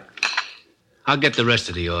 Yeah. I'll get the rest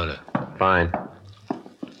of the order. Fine.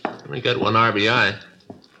 We got 1 RBI.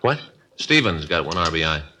 What? Steven's got 1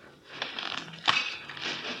 RBI.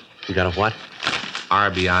 You got a what?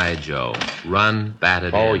 RBI, Joe. Run,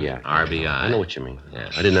 batted Oh, in. yeah. RBI. I know what you mean. Yeah.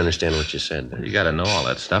 I didn't understand what you said there. You got to know all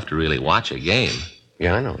that stuff to really watch a game.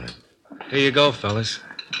 Yeah, I know that. Here you go, fellas.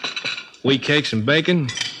 Wheat cakes and bacon,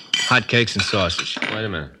 hot cakes and sausage. Wait a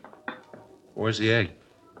minute. Where's the egg?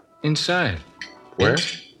 Inside. Where?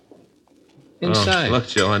 Inside. Oh, look,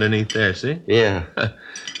 Joe, underneath there, see? Yeah.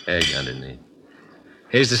 Egg underneath.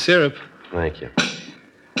 Here's the syrup. Thank you.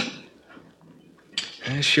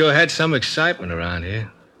 I sure had some excitement around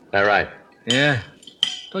here. All right. Yeah.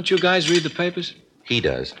 Don't you guys read the papers? He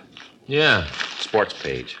does. Yeah. Sports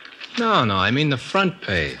page. No, I mean the front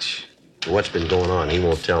page. What's been going on? He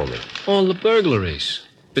won't tell me. All the burglaries.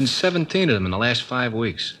 Been 17 of them in the last 5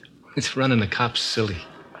 weeks. It's running the cops silly.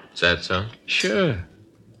 Is that so? Sure.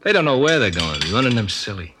 They don't know where they're going. Running them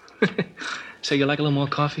silly. Say, you like a little more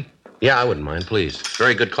coffee? Yeah, I wouldn't mind, please.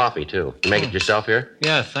 Very good coffee, too. You make it yourself here?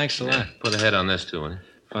 Yeah, thanks a lot. Put a head on this, too, will you?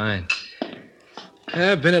 Fine. There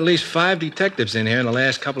have been at least 5 detectives in here in the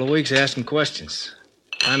last couple of weeks asking questions.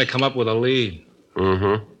 Trying to come up with a lead.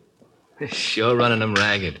 Mm-hmm. Sure running them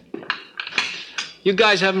ragged. You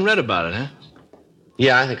guys haven't read about it, huh?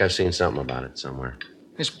 Yeah, I think I've seen something about it somewhere.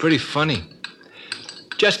 It's pretty funny.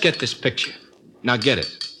 Just get this picture. Now get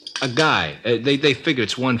it. A guy. They figure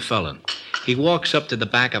it's one fella. He walks up to the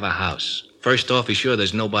back of a house. First off, he's sure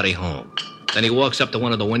there's nobody home. Then he walks up to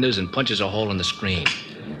one of the windows and punches a hole in the screen.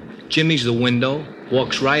 Jimmy's the window,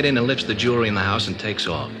 walks right in and lifts the jewelry in the house and takes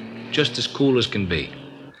off. Just as cool as can be.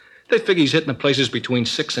 They figure he's hitting the places between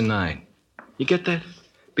 6 and 9. You get that?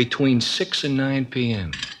 Between 6 and 9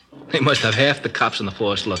 p.m. They must have half the cops on the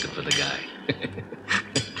force looking for the guy.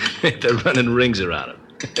 They're running rings around him.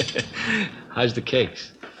 How's the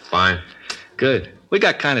cakes? Fine. Good. We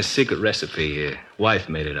got kind of secret recipe here. Wife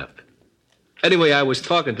made it up. Anyway, I was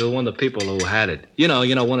talking to one of the people who had it. You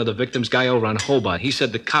know, one of the victims, guy over on Hobart. He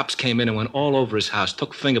said the cops came in and went all over his house,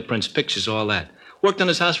 took fingerprints, pictures, all that. Worked on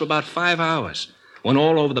his house for about 5 hours. Went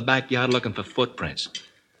all over the backyard looking for footprints.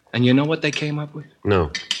 And you know what they came up with?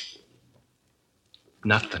 No.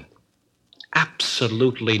 Nothing.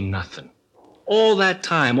 Absolutely nothing. All that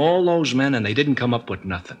time, all those men, and they didn't come up with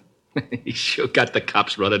nothing. He sure got the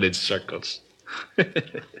cops running in circles.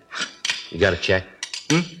 You got a check?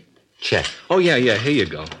 Check. Oh, yeah, here you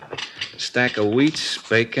go. Stack of wheats,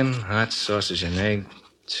 bacon, hot sausage and egg,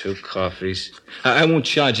 2 coffees. I won't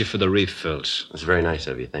charge you for the refills. That's very nice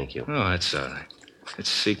of you, thank you. Oh, that's all right. Let's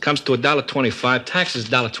see, comes to $1.25, taxes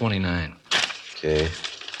 $1.29. Okay.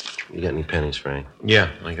 You got any pennies, Frank? Yeah,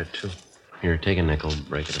 I got 2. Here, take a nickel,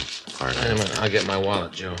 break it apart. Wait a minute, I'll get my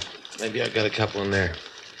wallet, Joe. Maybe I got a couple in there.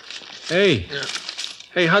 Hey. Yeah.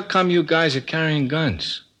 Hey, how come you guys are carrying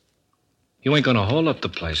guns? You ain't gonna hold up the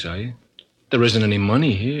place, are you? There isn't any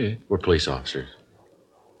money here. We're police officers.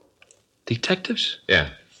 Detectives? Yeah.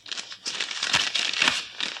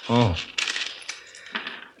 Oh.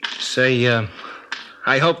 Say,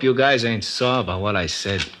 I hope you guys ain't sore about what I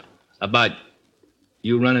said. About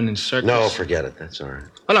you running in circles. No, forget it. That's all right.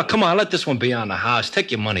 Oh, no, come on. Let this one be on the house. Take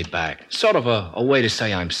your money back. Sort of a way to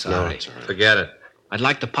say I'm sorry. No, it's all right. Forget it. I'd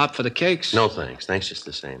like to pop for the cakes. No, thanks. Thanks just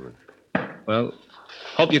the same. Well,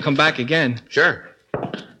 hope you come back again. Sure.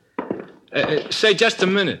 Say, just a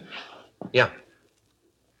minute. Yeah.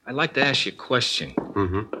 I'd like to ask you a question.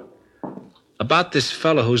 Mm-hmm. About this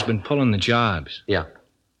fellow who's been pulling the jobs. Yeah.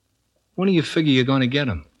 When do you figure you're going to get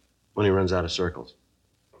him? When he runs out of circles.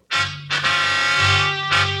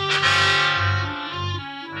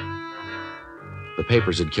 The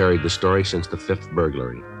papers had carried the story since the 5th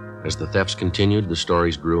burglary. As the thefts continued, the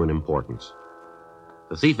stories grew in importance.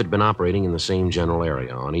 The thief had been operating in the same general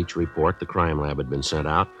area. On each report, the crime lab had been sent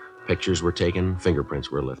out, pictures were taken,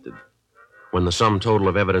 fingerprints were lifted. When the sum total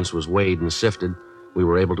of evidence was weighed and sifted, we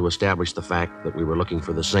were able to establish the fact that we were looking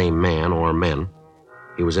for the same man or men.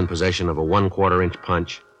 He was in possession of a 1/4-inch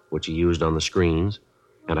punch, which he used on the screens,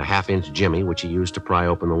 and a 1/2-inch jimmy, which he used to pry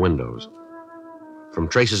open the windows. From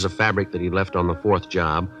traces of fabric that he left on the 4th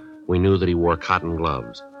job, we knew that he wore cotton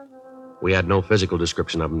gloves. We had no physical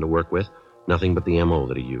description of him to work with, nothing but the M.O.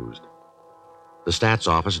 that he used. The stats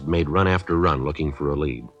office had made run after run looking for a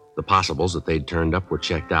lead. The possibles that they'd turned up were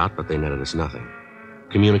checked out, but they netted us nothing.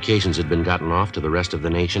 Communications had been gotten off to the rest of the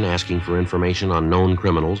nation asking for information on known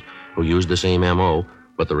criminals who used the same M.O.,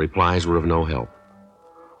 but the replies were of no help.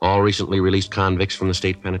 All recently released convicts from the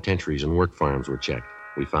state penitentiaries and work farms were checked.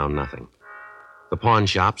 We found nothing. The pawn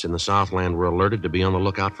shops in the Southland were alerted to be on the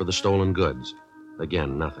lookout for the stolen goods.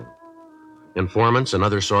 Again, nothing. Informants and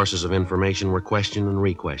other sources of information were questioned and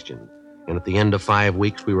re-questioned, and at the end of 5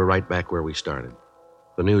 weeks, we were right back where we started.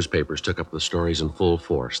 The newspapers took up the stories in full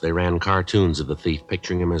force. They ran cartoons of the thief,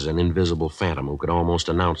 picturing him as an invisible phantom who could almost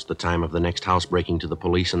announce the time of the next housebreaking to the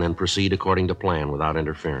police and then proceed according to plan without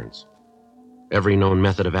interference. Every known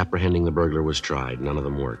method of apprehending the burglar was tried. None of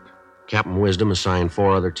them worked. Captain Wisdom assigned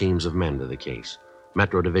 4 other teams of men to the case.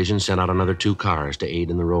 Metro Division sent out another 2 cars to aid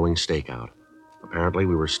in the rolling stakeout. Apparently,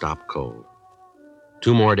 we were stopped cold.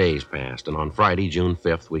 2 more days passed, and on Friday, June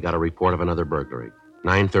 5th, we got a report of another burglary.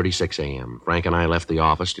 9:36 a.m. Frank and I left the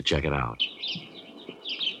office to check it out.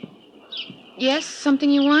 Yes, something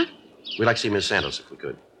you want? We'd like to see Miss Santos if we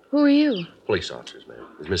could. Who are you? Police officers, ma'am.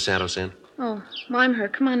 Is Miss Santos in? Oh, well, I'm her.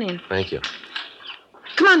 Come on in. Thank you.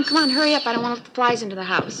 Come on, hurry up. I don't want to let the flies into the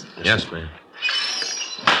house. Yes, ma'am.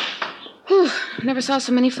 Whew, never saw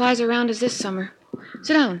so many flies around as this summer.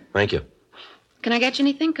 Sit down. Thank you. Can I get you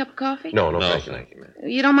anything? Cup of coffee? No, thank you, ma'am.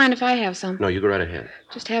 You don't mind if I have some? No, you go right ahead.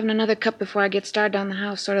 Just having another cup before I get started on the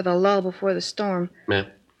house, sort of the lull before the storm. Ma'am?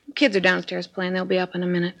 Kids are downstairs playing. They'll be up in a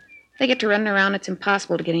minute. If they get to running around, it's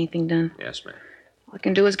impossible to get anything done. Yes, ma'am. All I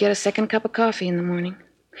can do is get a second cup of coffee in the morning.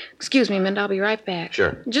 Excuse me, Minda. I'll be right back.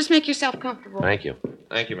 Sure. Just make yourself comfortable. Thank you.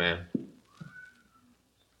 Thank you, ma'am.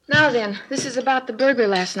 Now then, this is about the burglar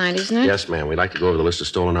last night, isn't it? Yes, ma'am. We'd like to go over the list of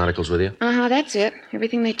stolen articles with you. Uh-huh, that's it.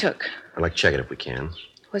 Everything they took. I'd like to check it if we can.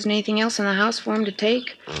 Wasn't anything else in the house for him to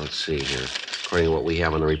take? Well, let's see here. According to what we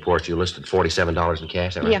have on the report, you listed $47 in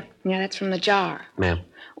cash, is that right? Yeah, that's from the jar. Ma'am?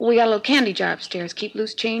 We got a little candy jar upstairs. Keep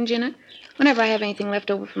loose change in it. Whenever I have anything left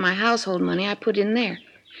over from my household money, I put in there.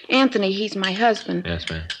 Anthony, he's my husband. Yes,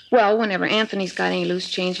 ma'am. Well, whenever Anthony's got any loose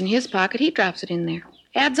change in his pocket, he drops it in there.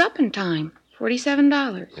 Adds up in time.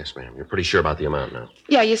 $47. Yes, ma'am. You're pretty sure about the amount now.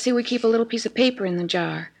 Yeah, you see, we keep a little piece of paper in the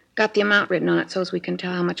jar. Got the amount written on it so as we can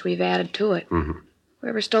tell how much we've added to it. Mm-hmm.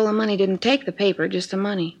 Whoever stole the money didn't take the paper, just the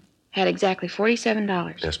money. Had exactly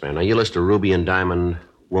 $47. Yes, ma'am. Now, you list a ruby and diamond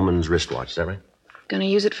woman's wristwatch, is that right? Gonna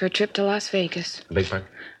use it for a trip to Las Vegas. Big pardon?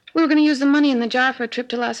 We were gonna use the money in the jar for a trip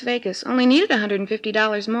to Las Vegas. Only needed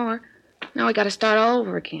 $150 more. Now we gotta start all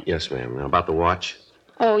over again. Yes, ma'am. Now, about the watch?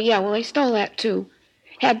 Oh, yeah, well, they stole that, too.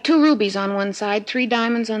 Had 2 rubies on one side, 3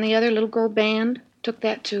 diamonds on the other, little gold band. Took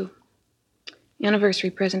that, too. Anniversary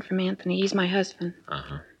present from Anthony. He's my husband.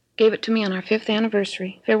 Uh-huh. Gave it to me on our 5th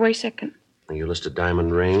anniversary, February 2nd. Now, you list a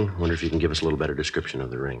diamond ring. Wonder if you can give us a little better description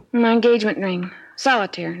of the ring. My engagement ring.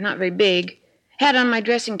 Solitaire, not very big. Had it on my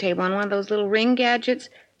dressing table on one of those little ring gadgets.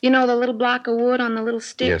 You know, the little block of wood on the little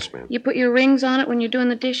stick? Yes, ma'am. You put your rings on it when you're doing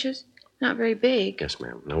the dishes? Not very big. Yes,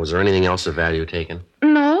 ma'am. Now, was there anything else of value taken?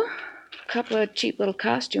 No. A couple of cheap little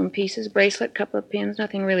costume pieces, bracelet, couple of pins,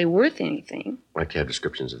 nothing really worth anything. I'd like to have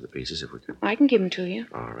descriptions of the pieces if we could. I can give them to you.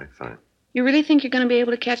 All right, fine. You really think you're going to be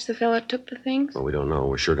able to catch the fella that took the things? Well, we don't know.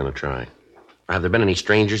 We're sure going to try. Have there been any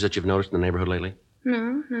strangers that you've noticed in the neighborhood lately?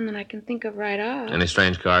 No, none that I can think of right off. Any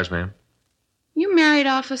strange cars, ma'am? You married,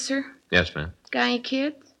 officer? Yes, ma'am. Got any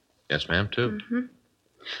kids? Yes, ma'am, too. Mm-hmm.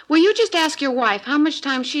 Will you just ask your wife how much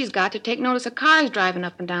time she's got to take notice of cars driving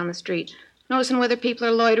up and down the street, noticing whether people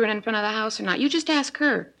are loitering in front of the house or not? You just ask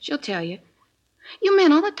her. She'll tell you. You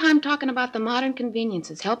men all the time talking about the modern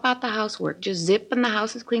conveniences. Help out the housework. Just zip and the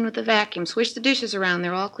house is clean with the vacuum. Swish the dishes around.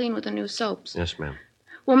 They're all clean with the new soaps. Yes, ma'am.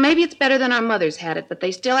 Well, maybe it's better than our mothers had it, but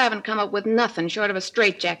they still haven't come up with nothing short of a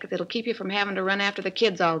straitjacket that'll keep you from having to run after the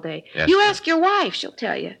kids all day. Yes, you ma'am. ask your wife. She'll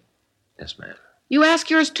tell you. Yes, ma'am. You ask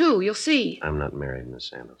yours, too. You'll see. I'm not married, Miss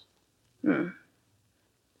Santos. Well,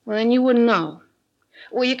 then you wouldn't know.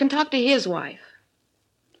 Well, you can talk to his wife.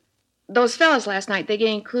 Those fellas last night, they get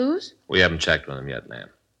any clues? We haven't checked with them yet, ma'am.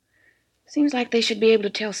 Seems like they should be able to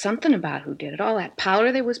tell something about who did it. All that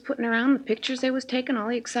powder they was putting around, the pictures they was taking, all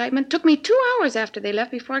the excitement. Took me 2 hours after they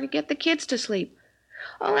left before I could get the kids to sleep.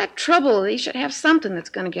 All that trouble, they should have something that's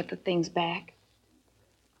going to get the things back.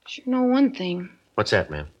 Sure know one thing. What's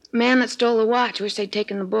that, ma'am? Man that stole the watch. Wish they'd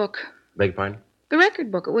taken the book. Beg your pardon? The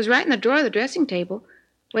record book. It was right in the drawer of the dressing table.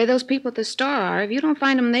 The way those people at the store are, if you don't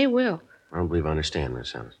find them, they will. I don't believe I understand,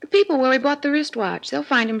 Miss Santos. The people where we bought the wristwatch. They'll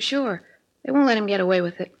find him, sure. They won't let him get away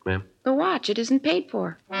with it. Ma'am? The watch. It isn't paid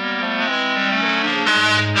for.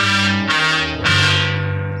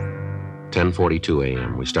 10:42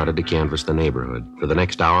 a.m. We started to canvass the neighborhood. For the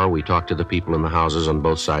next hour, we talked to the people in the houses on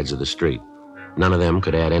both sides of the street. None of them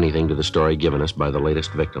could add anything to the story given us by the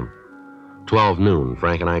latest victim. 12 noon,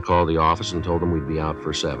 Frank and I called the office and told them we'd be out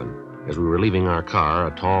for 7. As we were leaving our car,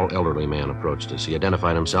 a tall, elderly man approached us. He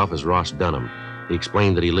identified himself as Ross Dunham. He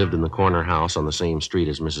explained that he lived in the corner house on the same street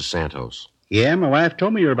as Mrs. Santos. Yeah, my wife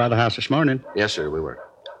told me you were about the house this morning. Yes, sir, we were.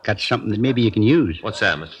 Got something that maybe you can use. What's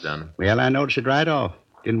that, Mr. Dunham? Well, I noticed it right off.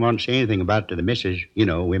 Didn't want to say anything about it to the missus. You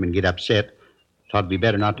know, women get upset. Thought it'd be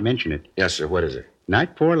better not to mention it. Yes, sir, what is it?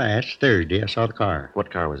 Night before last, Thursday, I saw the car.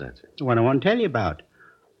 What car was that, sir? The one I want to tell you about.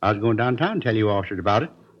 I was going downtown to tell you officers about it.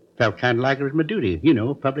 Felt kind of like it was my duty. You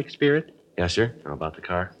know, public spirit. Yes, sir. How about the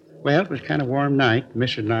car? Well, it was kind of warm night.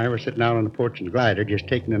 Mrs. and I were sitting out on the porch in the glider, just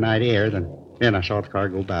taking the night air. Then I saw the car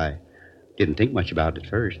go by. Didn't think much about it at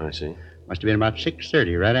first. I see. Must have been about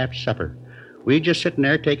 6:30, right after supper. We just sitting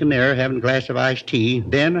there taking the air, having a glass of iced tea.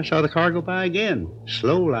 Then I saw the car go by again,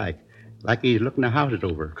 slow-like he's looking the houses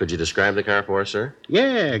over. Could you describe the car for us, sir?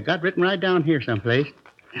 Yeah, got written right down here someplace.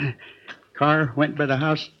 Car went by the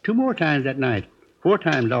house 2 more times that night. 4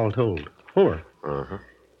 times all told. 4. Uh-huh.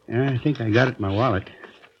 I think I got it in my wallet.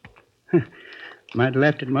 Might have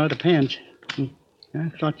left it in my other pants.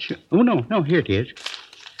 I thought Oh, no, here it is.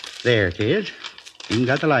 There it is. Even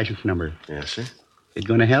got the license number. Yes, sir. It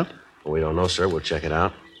gonna help? Well, we don't know, sir. We'll check it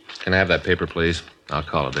out. Can I have that paper, please? I'll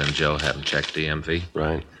call it in, Joe. Have him check DMV.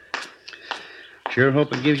 Right. Sure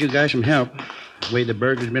hope it gives you guys some help. The way the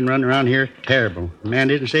burglars been running around here, terrible. The man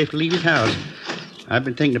isn't safe to leave his house. I've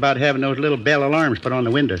been thinking about having those little bell alarms put on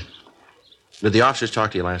the window. Did the officers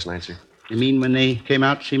talk to you last night, sir? You mean when they came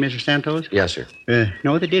out to see Mrs. Santos? Yes, sir.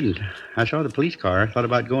 No, they didn't. I saw the police car. Thought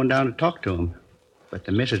about going down to talk to them. But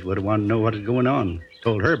the missus would have wanted to know what was going on.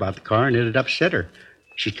 Told her about the car, and it'd upset her.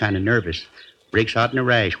 She's kind of nervous. Breaks out in a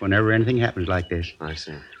rash whenever anything happens like this. I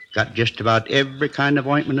see. Got just about every kind of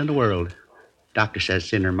ointment in the world. Doctor says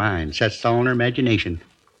it's in her mind. Says it's all in her imagination.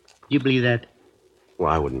 You believe that?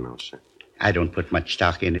 Well, I wouldn't know, sir. I don't put much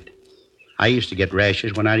stock in it. I used to get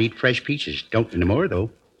rashes when I'd eat fresh peaches. Don't anymore, though.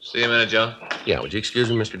 See you in a minute, Joe. Yeah, would you excuse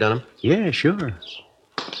me, Mr. Dunham? Yeah, sure.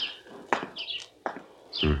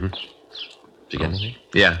 Mm-hmm. Did you get anything?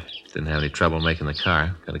 Yeah. Didn't have any trouble making the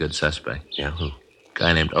car. Got a good suspect. Yeah, who?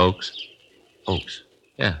 Guy named Oakes. Oakes?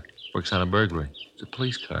 Yeah. Works on a burglary. It's a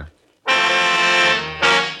police car.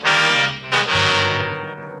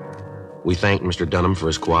 We thanked Mr. Dunham for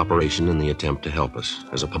his cooperation in the attempt to help us.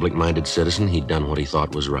 As a public-minded citizen, he'd done what he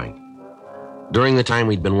thought was right. During the time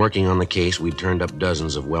we'd been working on the case, we'd turned up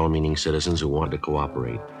dozens of well-meaning citizens who wanted to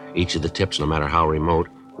cooperate. Each of the tips, no matter how remote,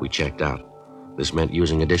 we checked out. This meant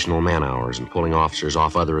using additional man-hours and pulling officers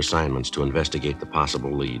off other assignments to investigate the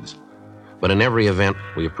possible leads. But in every event,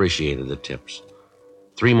 we appreciated the tips.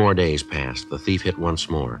 3 more days passed. The thief hit once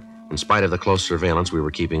more. In spite of the close surveillance we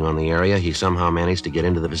were keeping on the area, he somehow managed to get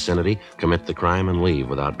into the vicinity, commit the crime, and leave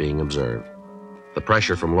without being observed. The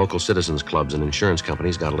pressure from local citizens clubs and insurance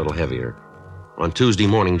companies got a little heavier. On Tuesday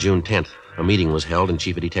morning, June 10th, a meeting was held in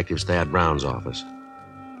Chief of Detectives Thad Brown's office.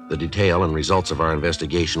 The detail and results of our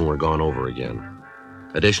investigation were gone over again.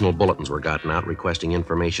 Additional bulletins were gotten out requesting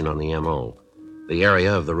information on the M.O. The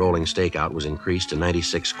area of the rolling stakeout was increased to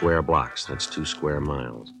 96 square blocks. That's 2 square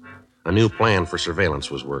miles. A new plan for surveillance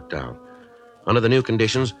was worked out. Under the new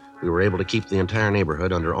conditions, we were able to keep the entire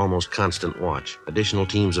neighborhood under almost constant watch. Additional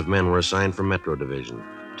teams of men were assigned from Metro Division.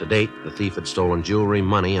 To date, the thief had stolen jewelry,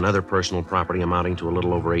 money, and other personal property amounting to a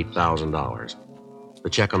little over $8,000. The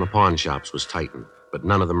check on the pawn shops was tightened, but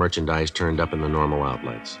none of the merchandise turned up in the normal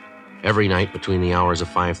outlets. Every night between the hours of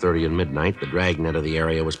 5:30 and midnight, the dragnet of the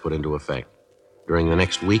area was put into effect. During the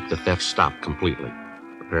next week, the theft stopped completely.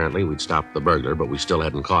 Apparently, we'd stopped the burglar, but we still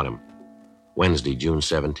hadn't caught him. Wednesday, June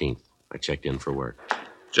 17th. I checked in for work.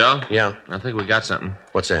 Joe? Yeah? I think we got something.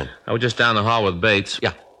 What's that? I was just down the hall with Bates.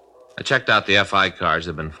 Yeah. I checked out the FI cards that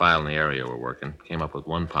have been filed in the area we're working. Came up with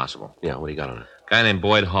one possible. Yeah, what do you got on it? Guy named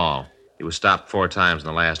Boyd Hall. He was stopped 4 times in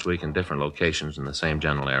the last week in different locations in the same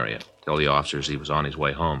general area. Told the officers he was on his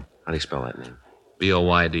way home. How do you spell that name?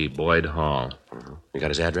 B-O-Y-D, Boyd Hall. Mm-hmm. You got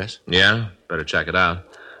his address? Yeah, better check it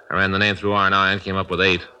out. I ran the name through R&I and came up with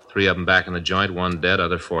 8. 3 of them back in the joint, 1 dead,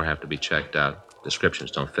 other 4 have to be checked out.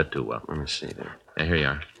 Descriptions don't fit too well. Let me see there. Yeah, here you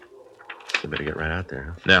are. You better get right out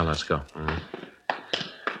there, huh? Yeah, let's go. Mm-hmm.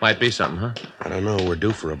 Might be something, huh? I don't know. We're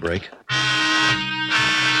due for a break.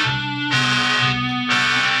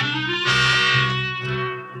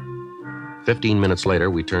 "15 minutes later,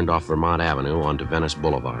 we turned off Vermont Avenue onto Venice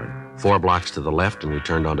Boulevard. 4 blocks to the left, and we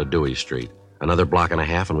turned onto Dewey Street. Another block and a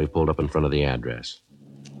half, and we pulled up in front of the address.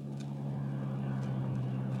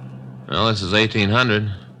 Well, this is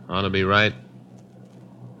 1800. Ought to be right.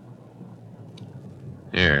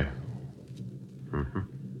 Here. Mm-hmm.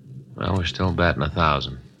 Well, we're still batting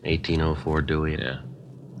 1,000. 1804 Dewey. Yeah.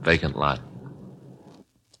 Vacant lot.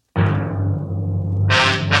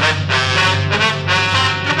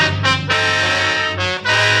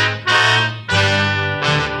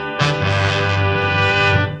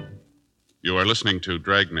 You are listening to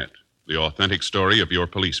Dragnet, the authentic story of your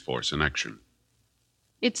police force in action.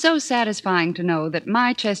 It's so satisfying to know that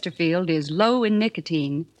my Chesterfield is low in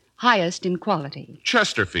nicotine, highest in quality.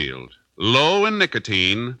 Chesterfield, low in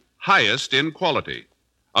nicotine, highest in quality.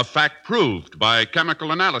 A fact proved by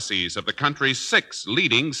chemical analyses of the country's 6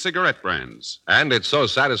 leading cigarette brands. And it's so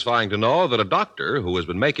satisfying to know that a doctor who has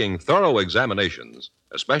been making thorough examinations,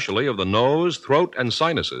 especially of the nose, throat, and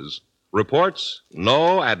sinuses, reports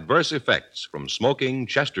no adverse effects from smoking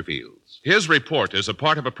Chesterfields. His report is a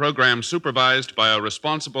part of a program supervised by a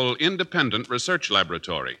responsible independent research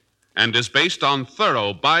laboratory and is based on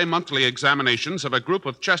thorough bi-monthly examinations of a group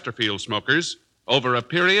of Chesterfield smokers over a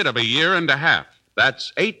period of 1.5 years.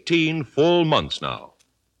 That's 18 full months now.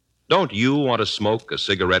 Don't you want to smoke a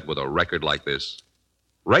cigarette with a record like this?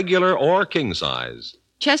 Regular or king size.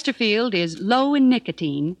 Chesterfield is low in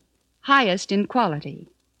nicotine, highest in quality.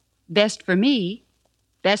 Best for me,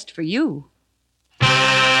 best for you.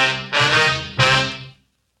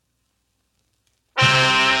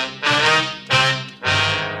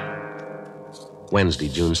 Wednesday,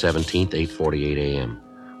 June 17th, 8:48 a.m.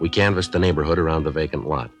 We canvassed the neighborhood around the vacant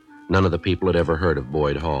lot. None of the people had ever heard of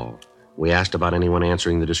Boyd Hall. We asked about anyone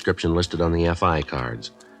answering the description listed on the FI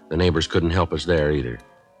cards. The neighbors couldn't help us there either.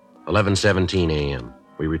 11:17 a.m.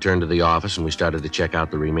 We returned to the office and we started to check out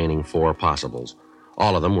the remaining 4 possibles.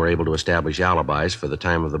 All of them were able to establish alibis for the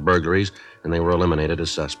time of the burglaries, and they were eliminated as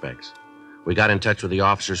suspects. We got in touch with the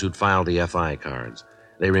officers who'd filed the FI cards.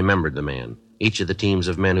 They remembered the man. Each of the teams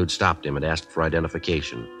of men who'd stopped him had asked for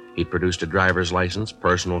identification. He'd produced a driver's license,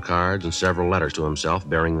 personal cards, and several letters to himself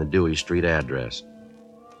bearing the Dewey Street address.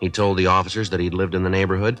 He told the officers that he'd lived in the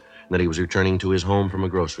neighborhood and that he was returning to his home from a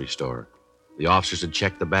grocery store. The officers had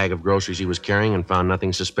checked the bag of groceries he was carrying and found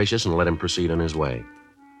nothing suspicious and let him proceed on his way.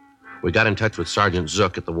 We got in touch with Sergeant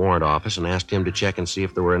Zook at the warrant office and asked him to check and see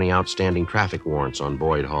if there were any outstanding traffic warrants on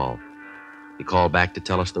Boyd Hall. He called back to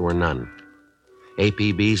tell us there were none.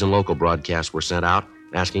 APBs and local broadcasts were sent out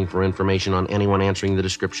asking for information on anyone answering the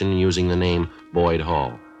description using the name Boyd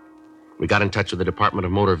Hall. We got in touch with the Department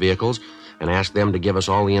of Motor Vehicles and asked them to give us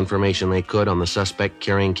all the information they could on the suspect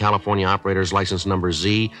carrying California operator's license number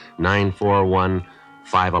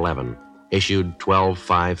Z941511, issued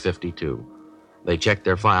 12/5/52. They checked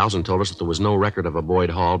their files and told us that there was no record of a Boyd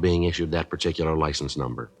Hall being issued that particular license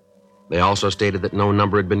number. They also stated that no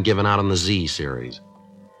number had been given out on the Z series.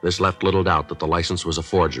 This left little doubt that the license was a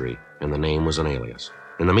forgery and the name was an alias.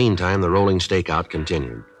 In the meantime, the rolling stakeout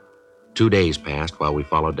continued. 2 days passed while we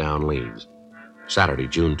followed down leads. Saturday,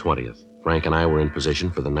 June 20th, Frank and I were in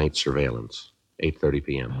position for the night surveillance, 8:30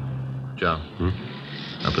 p.m. Joe,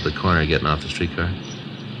 up at the corner getting off the streetcar?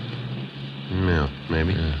 Yeah,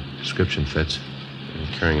 maybe. Description fits. And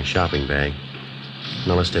carrying a shopping bag.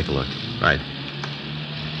 Now, let's take a look. Right.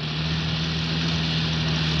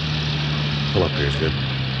 Pull up here is good.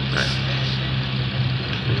 Right.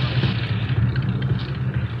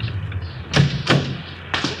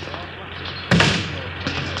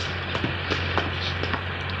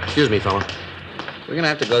 Excuse me, fella. We're going to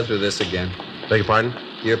have to go through this again. Beg your pardon?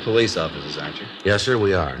 You're police officers, aren't you? Yes, sir,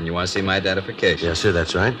 we are. And you want to see my identification? Yes, sir,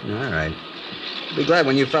 that's right. All right. Be glad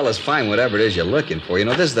when you fellas find whatever it is you're looking for. You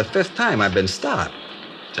know, this is the 5th time I've been stopped.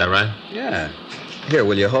 Is that right? Yeah. Here,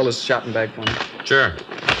 will you hold this shopping bag for me? Sure.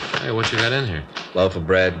 Hey, what you got in here? Loaf of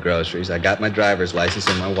bread, groceries. I got my driver's license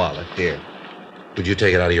in my wallet. Here. Would you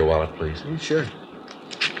take it out of your wallet, please? Sure.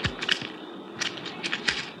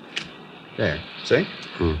 There. See?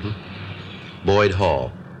 Mm-hmm. Boyd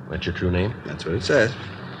Hall. That's your true name? That's what it says.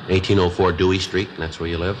 1804 Dewey Street, and that's where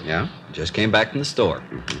you live? Yeah. Just came back from the store.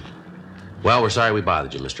 Well, we're sorry we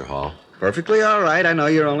bothered you, Mr. Hall. Perfectly all right. I know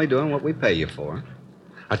you're only doing what we pay you for.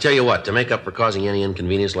 I'll tell you what, to make up for causing any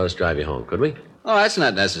inconvenience, let us drive you home, could we? Oh, that's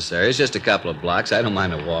not necessary. It's just a couple of blocks. I don't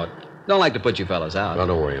mind a walk. Don't like to put you fellas out. Well,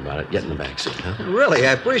 don't worry about it. Get in the back seat, huh? Really,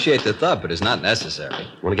 I appreciate the thought, but it's not necessary.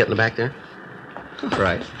 Want to get in the back there? All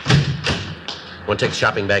right. Want to take the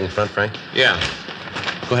shopping bag in front, Frank? Yeah.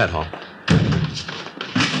 Go ahead, Hall.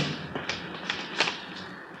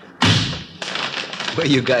 The way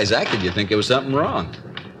you guys acted, you'd think there was something wrong.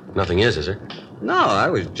 Nothing is there? No, I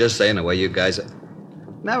was just saying the way you guys...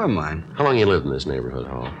 Never mind. How long you lived in this neighborhood,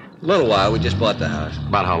 Hall? A little while. We just bought the house.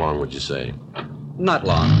 About how long would you say? Not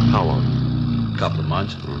long. How long? A couple of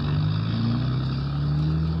months.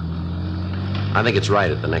 I think it's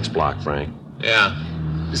right at the next block, Frank. Yeah.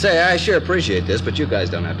 Say, I sure appreciate this, but you guys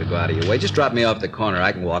don't have to go out of your way. Just drop me off at the corner.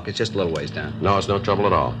 I can walk. It's just a little ways down. No, it's no trouble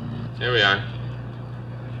at all. Here we are.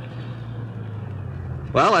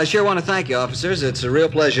 Well, I sure want to thank you, officers. It's a real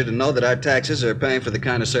pleasure to know that our taxes are paying for the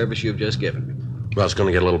kind of service you've just given me. Well, it's going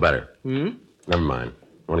to get a little better. Hmm? Never mind.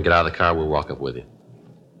 Want to get out of the car? We'll walk up with you.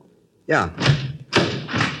 Yeah.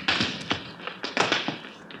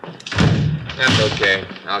 That's okay.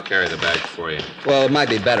 I'll carry the bag for you. Well, it might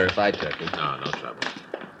be better if I took it. No, no trouble.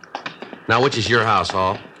 Now, which is your house,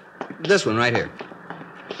 Hall? This one right here.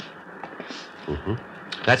 Mm-hmm.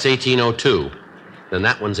 That's 1802. Then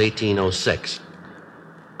that one's 1806.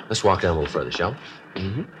 Let's walk down a little further, shall we?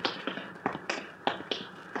 Mm-hmm.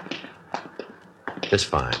 It's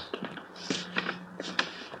fine.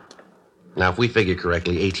 Now, if we figure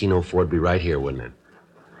correctly, 1804 would be right here, wouldn't it?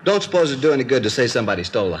 Don't suppose it'd do any good to say somebody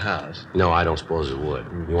stole the house. No, I don't suppose it would.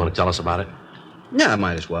 You want to tell us about it? Yeah, I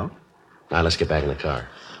might as well. All right, let's get back in the car.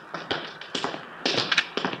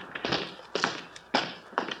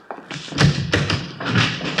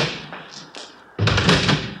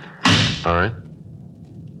 All right.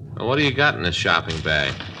 Well, what do you got in this shopping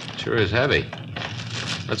bag? Sure is heavy.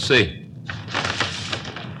 Let's see.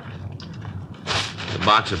 A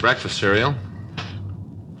box of breakfast cereal.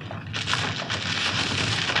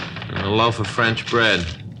 And a loaf of French bread.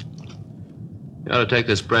 You ought to take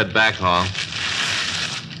this bread back, Hall.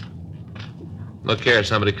 Look here,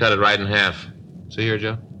 somebody cut it right in half. See here,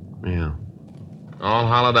 Joe? Yeah. All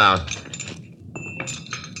hollowed out.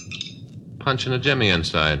 Punch and a jimmy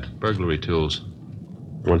inside. Burglary tools.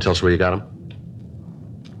 You want to tell us where you got them?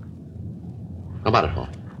 How about it, Hall?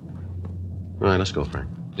 All right, let's go, Frank.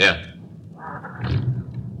 Yeah.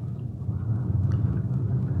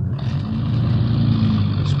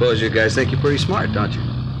 I suppose you guys think you're pretty smart, don't you?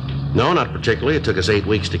 No, not particularly. It took us 8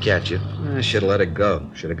 weeks to catch you. I should have let it go.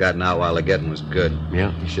 Should have gotten out while the getting was good.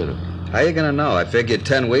 Yeah, you should have. How you going to know? I figured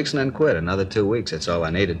 10 weeks and then quit. Another 2 weeks, that's all I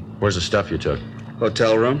needed. Where's the stuff you took?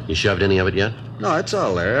 Hotel room. You shoved any of it yet? No, it's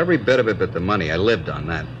all there. Every bit of it but the money. I lived on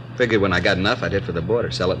that. Figured when I got enough, I'd hit for the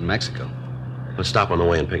border, sell it in Mexico. Let's stop on the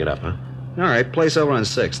way and pick it up, huh? All right, place over on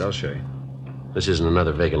 6th. I'll show you. This isn't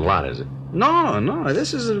another vacant lot, is it? No,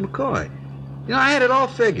 this is in McCoy. You know, I had it all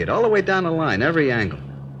figured, all the way down the line, every angle.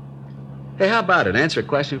 Hey, how about it? Answer a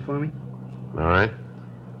question for me. All right.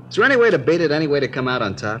 Is there any way to beat it, any way to come out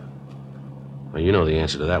on top? Well, you know the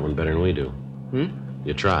answer to that one better than we do.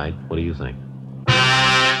 You tried. What do you think?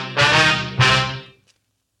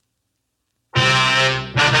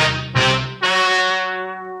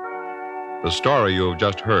 The story you have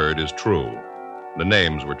just heard is true. The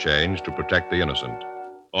names were changed to protect the innocent.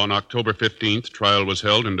 On October 15th, trial was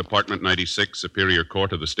held in Department 96, Superior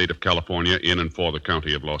Court of the State of California, in and for the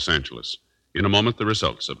County of Los Angeles. In a moment, the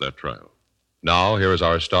results of that trial. Now, here is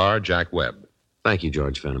our star, Jack Webb. Thank you,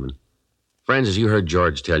 George Fenneman. Friends, as you heard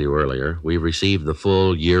George tell you earlier, we've received the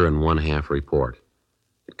full 1.5 year report.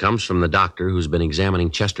 It comes from the doctor who's been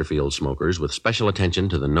examining Chesterfield smokers with special attention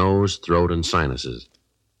to the nose, throat, and sinuses.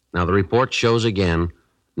 Now, the report shows again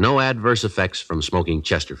no adverse effects from smoking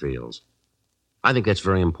Chesterfields. I think that's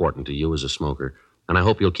very important to you as a smoker, and I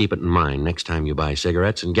hope you'll keep it in mind next time you buy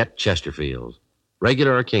cigarettes and get Chesterfields.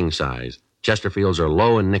 Regular or king size, Chesterfields are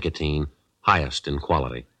low in nicotine, highest in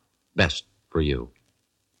quality. Best for you.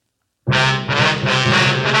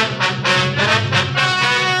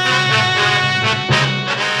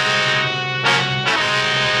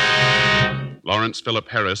 Lawrence Philip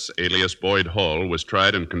Harris, alias Boyd Hall, was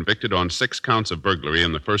tried and convicted on 6 counts of burglary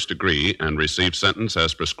in the first degree and received sentence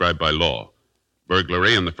as prescribed by law.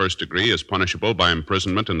 Burglary in the first degree is punishable by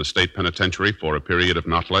imprisonment in the state penitentiary for a period of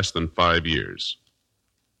not less than 5 years.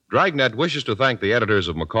 Dragnet wishes to thank the editors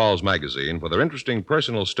of McCall's magazine for their interesting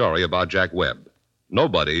personal story about Jack Webb,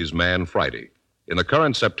 Nobody's Man Friday, in the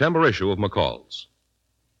current September issue of McCall's.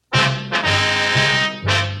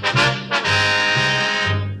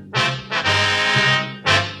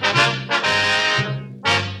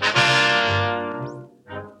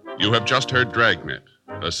 You have just heard Dragnet,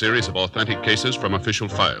 a series of authentic cases from official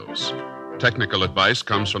files. Technical advice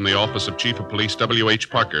comes from the Office of Chief of Police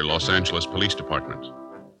W.H. Parker, Los Angeles Police Department.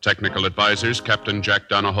 Technical advisors, Captain Jack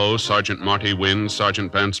Donahoe, Sergeant Marty Wynn,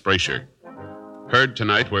 Sergeant Vance Brasher. Heard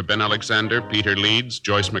tonight were Ben Alexander, Peter Leeds,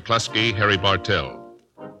 Joyce McCluskey, Harry Bartell.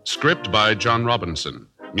 Script by John Robinson.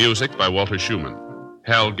 Music by Walter Schumann.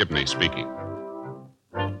 Hal Gibney speaking.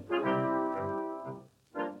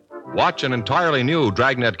 Watch an entirely new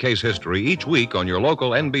Dragnet case history each week on your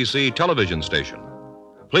local NBC television station.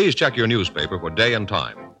 Please check your newspaper for day and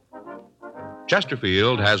time.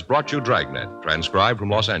 Chesterfield has brought you Dragnet, transcribed from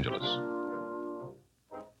Los Angeles.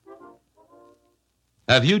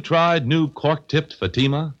 Have you tried new cork-tipped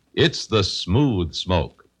Fatima? It's the smooth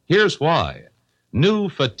smoke. Here's why. New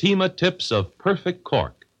Fatima tips of perfect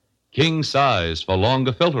cork, king size for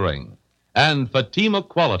longer filtering, and Fatima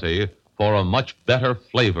quality for a much better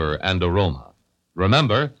flavor and aroma.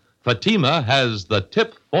 Remember, Fatima has the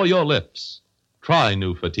tip for your lips. Try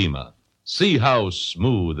new Fatima. See how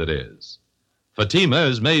smooth it is. Fatima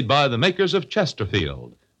is made by the makers of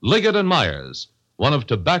Chesterfield, Liggett & Myers, one of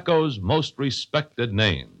tobacco's most respected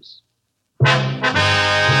names.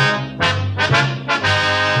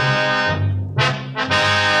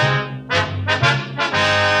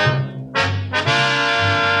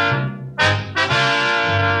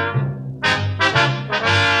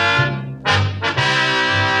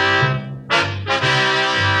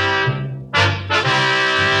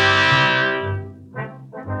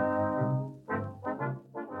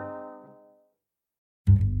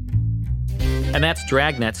 And that's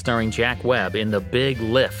Dragnet starring Jack Webb in The Big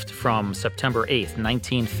Lift from September 8th,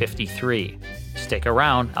 1953. Stick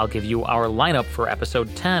around, I'll give you our lineup for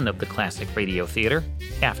episode 10 of the Classic Radio Theater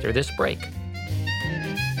after this break.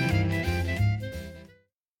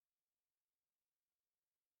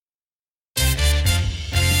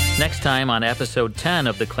 Next time on episode 10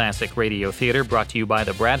 of the Classic Radio Theater, brought to you by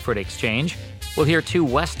the Bradford Exchange, we'll hear 2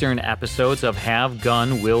 Western episodes of Have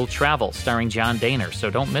Gun Will Travel, starring John Daner, so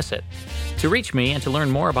don't miss it. To reach me and to learn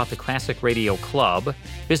more about the Classic Radio Club,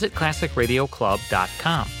 visit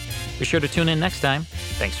classicradioclub.com. Be sure to tune in next time.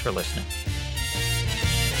 Thanks for listening.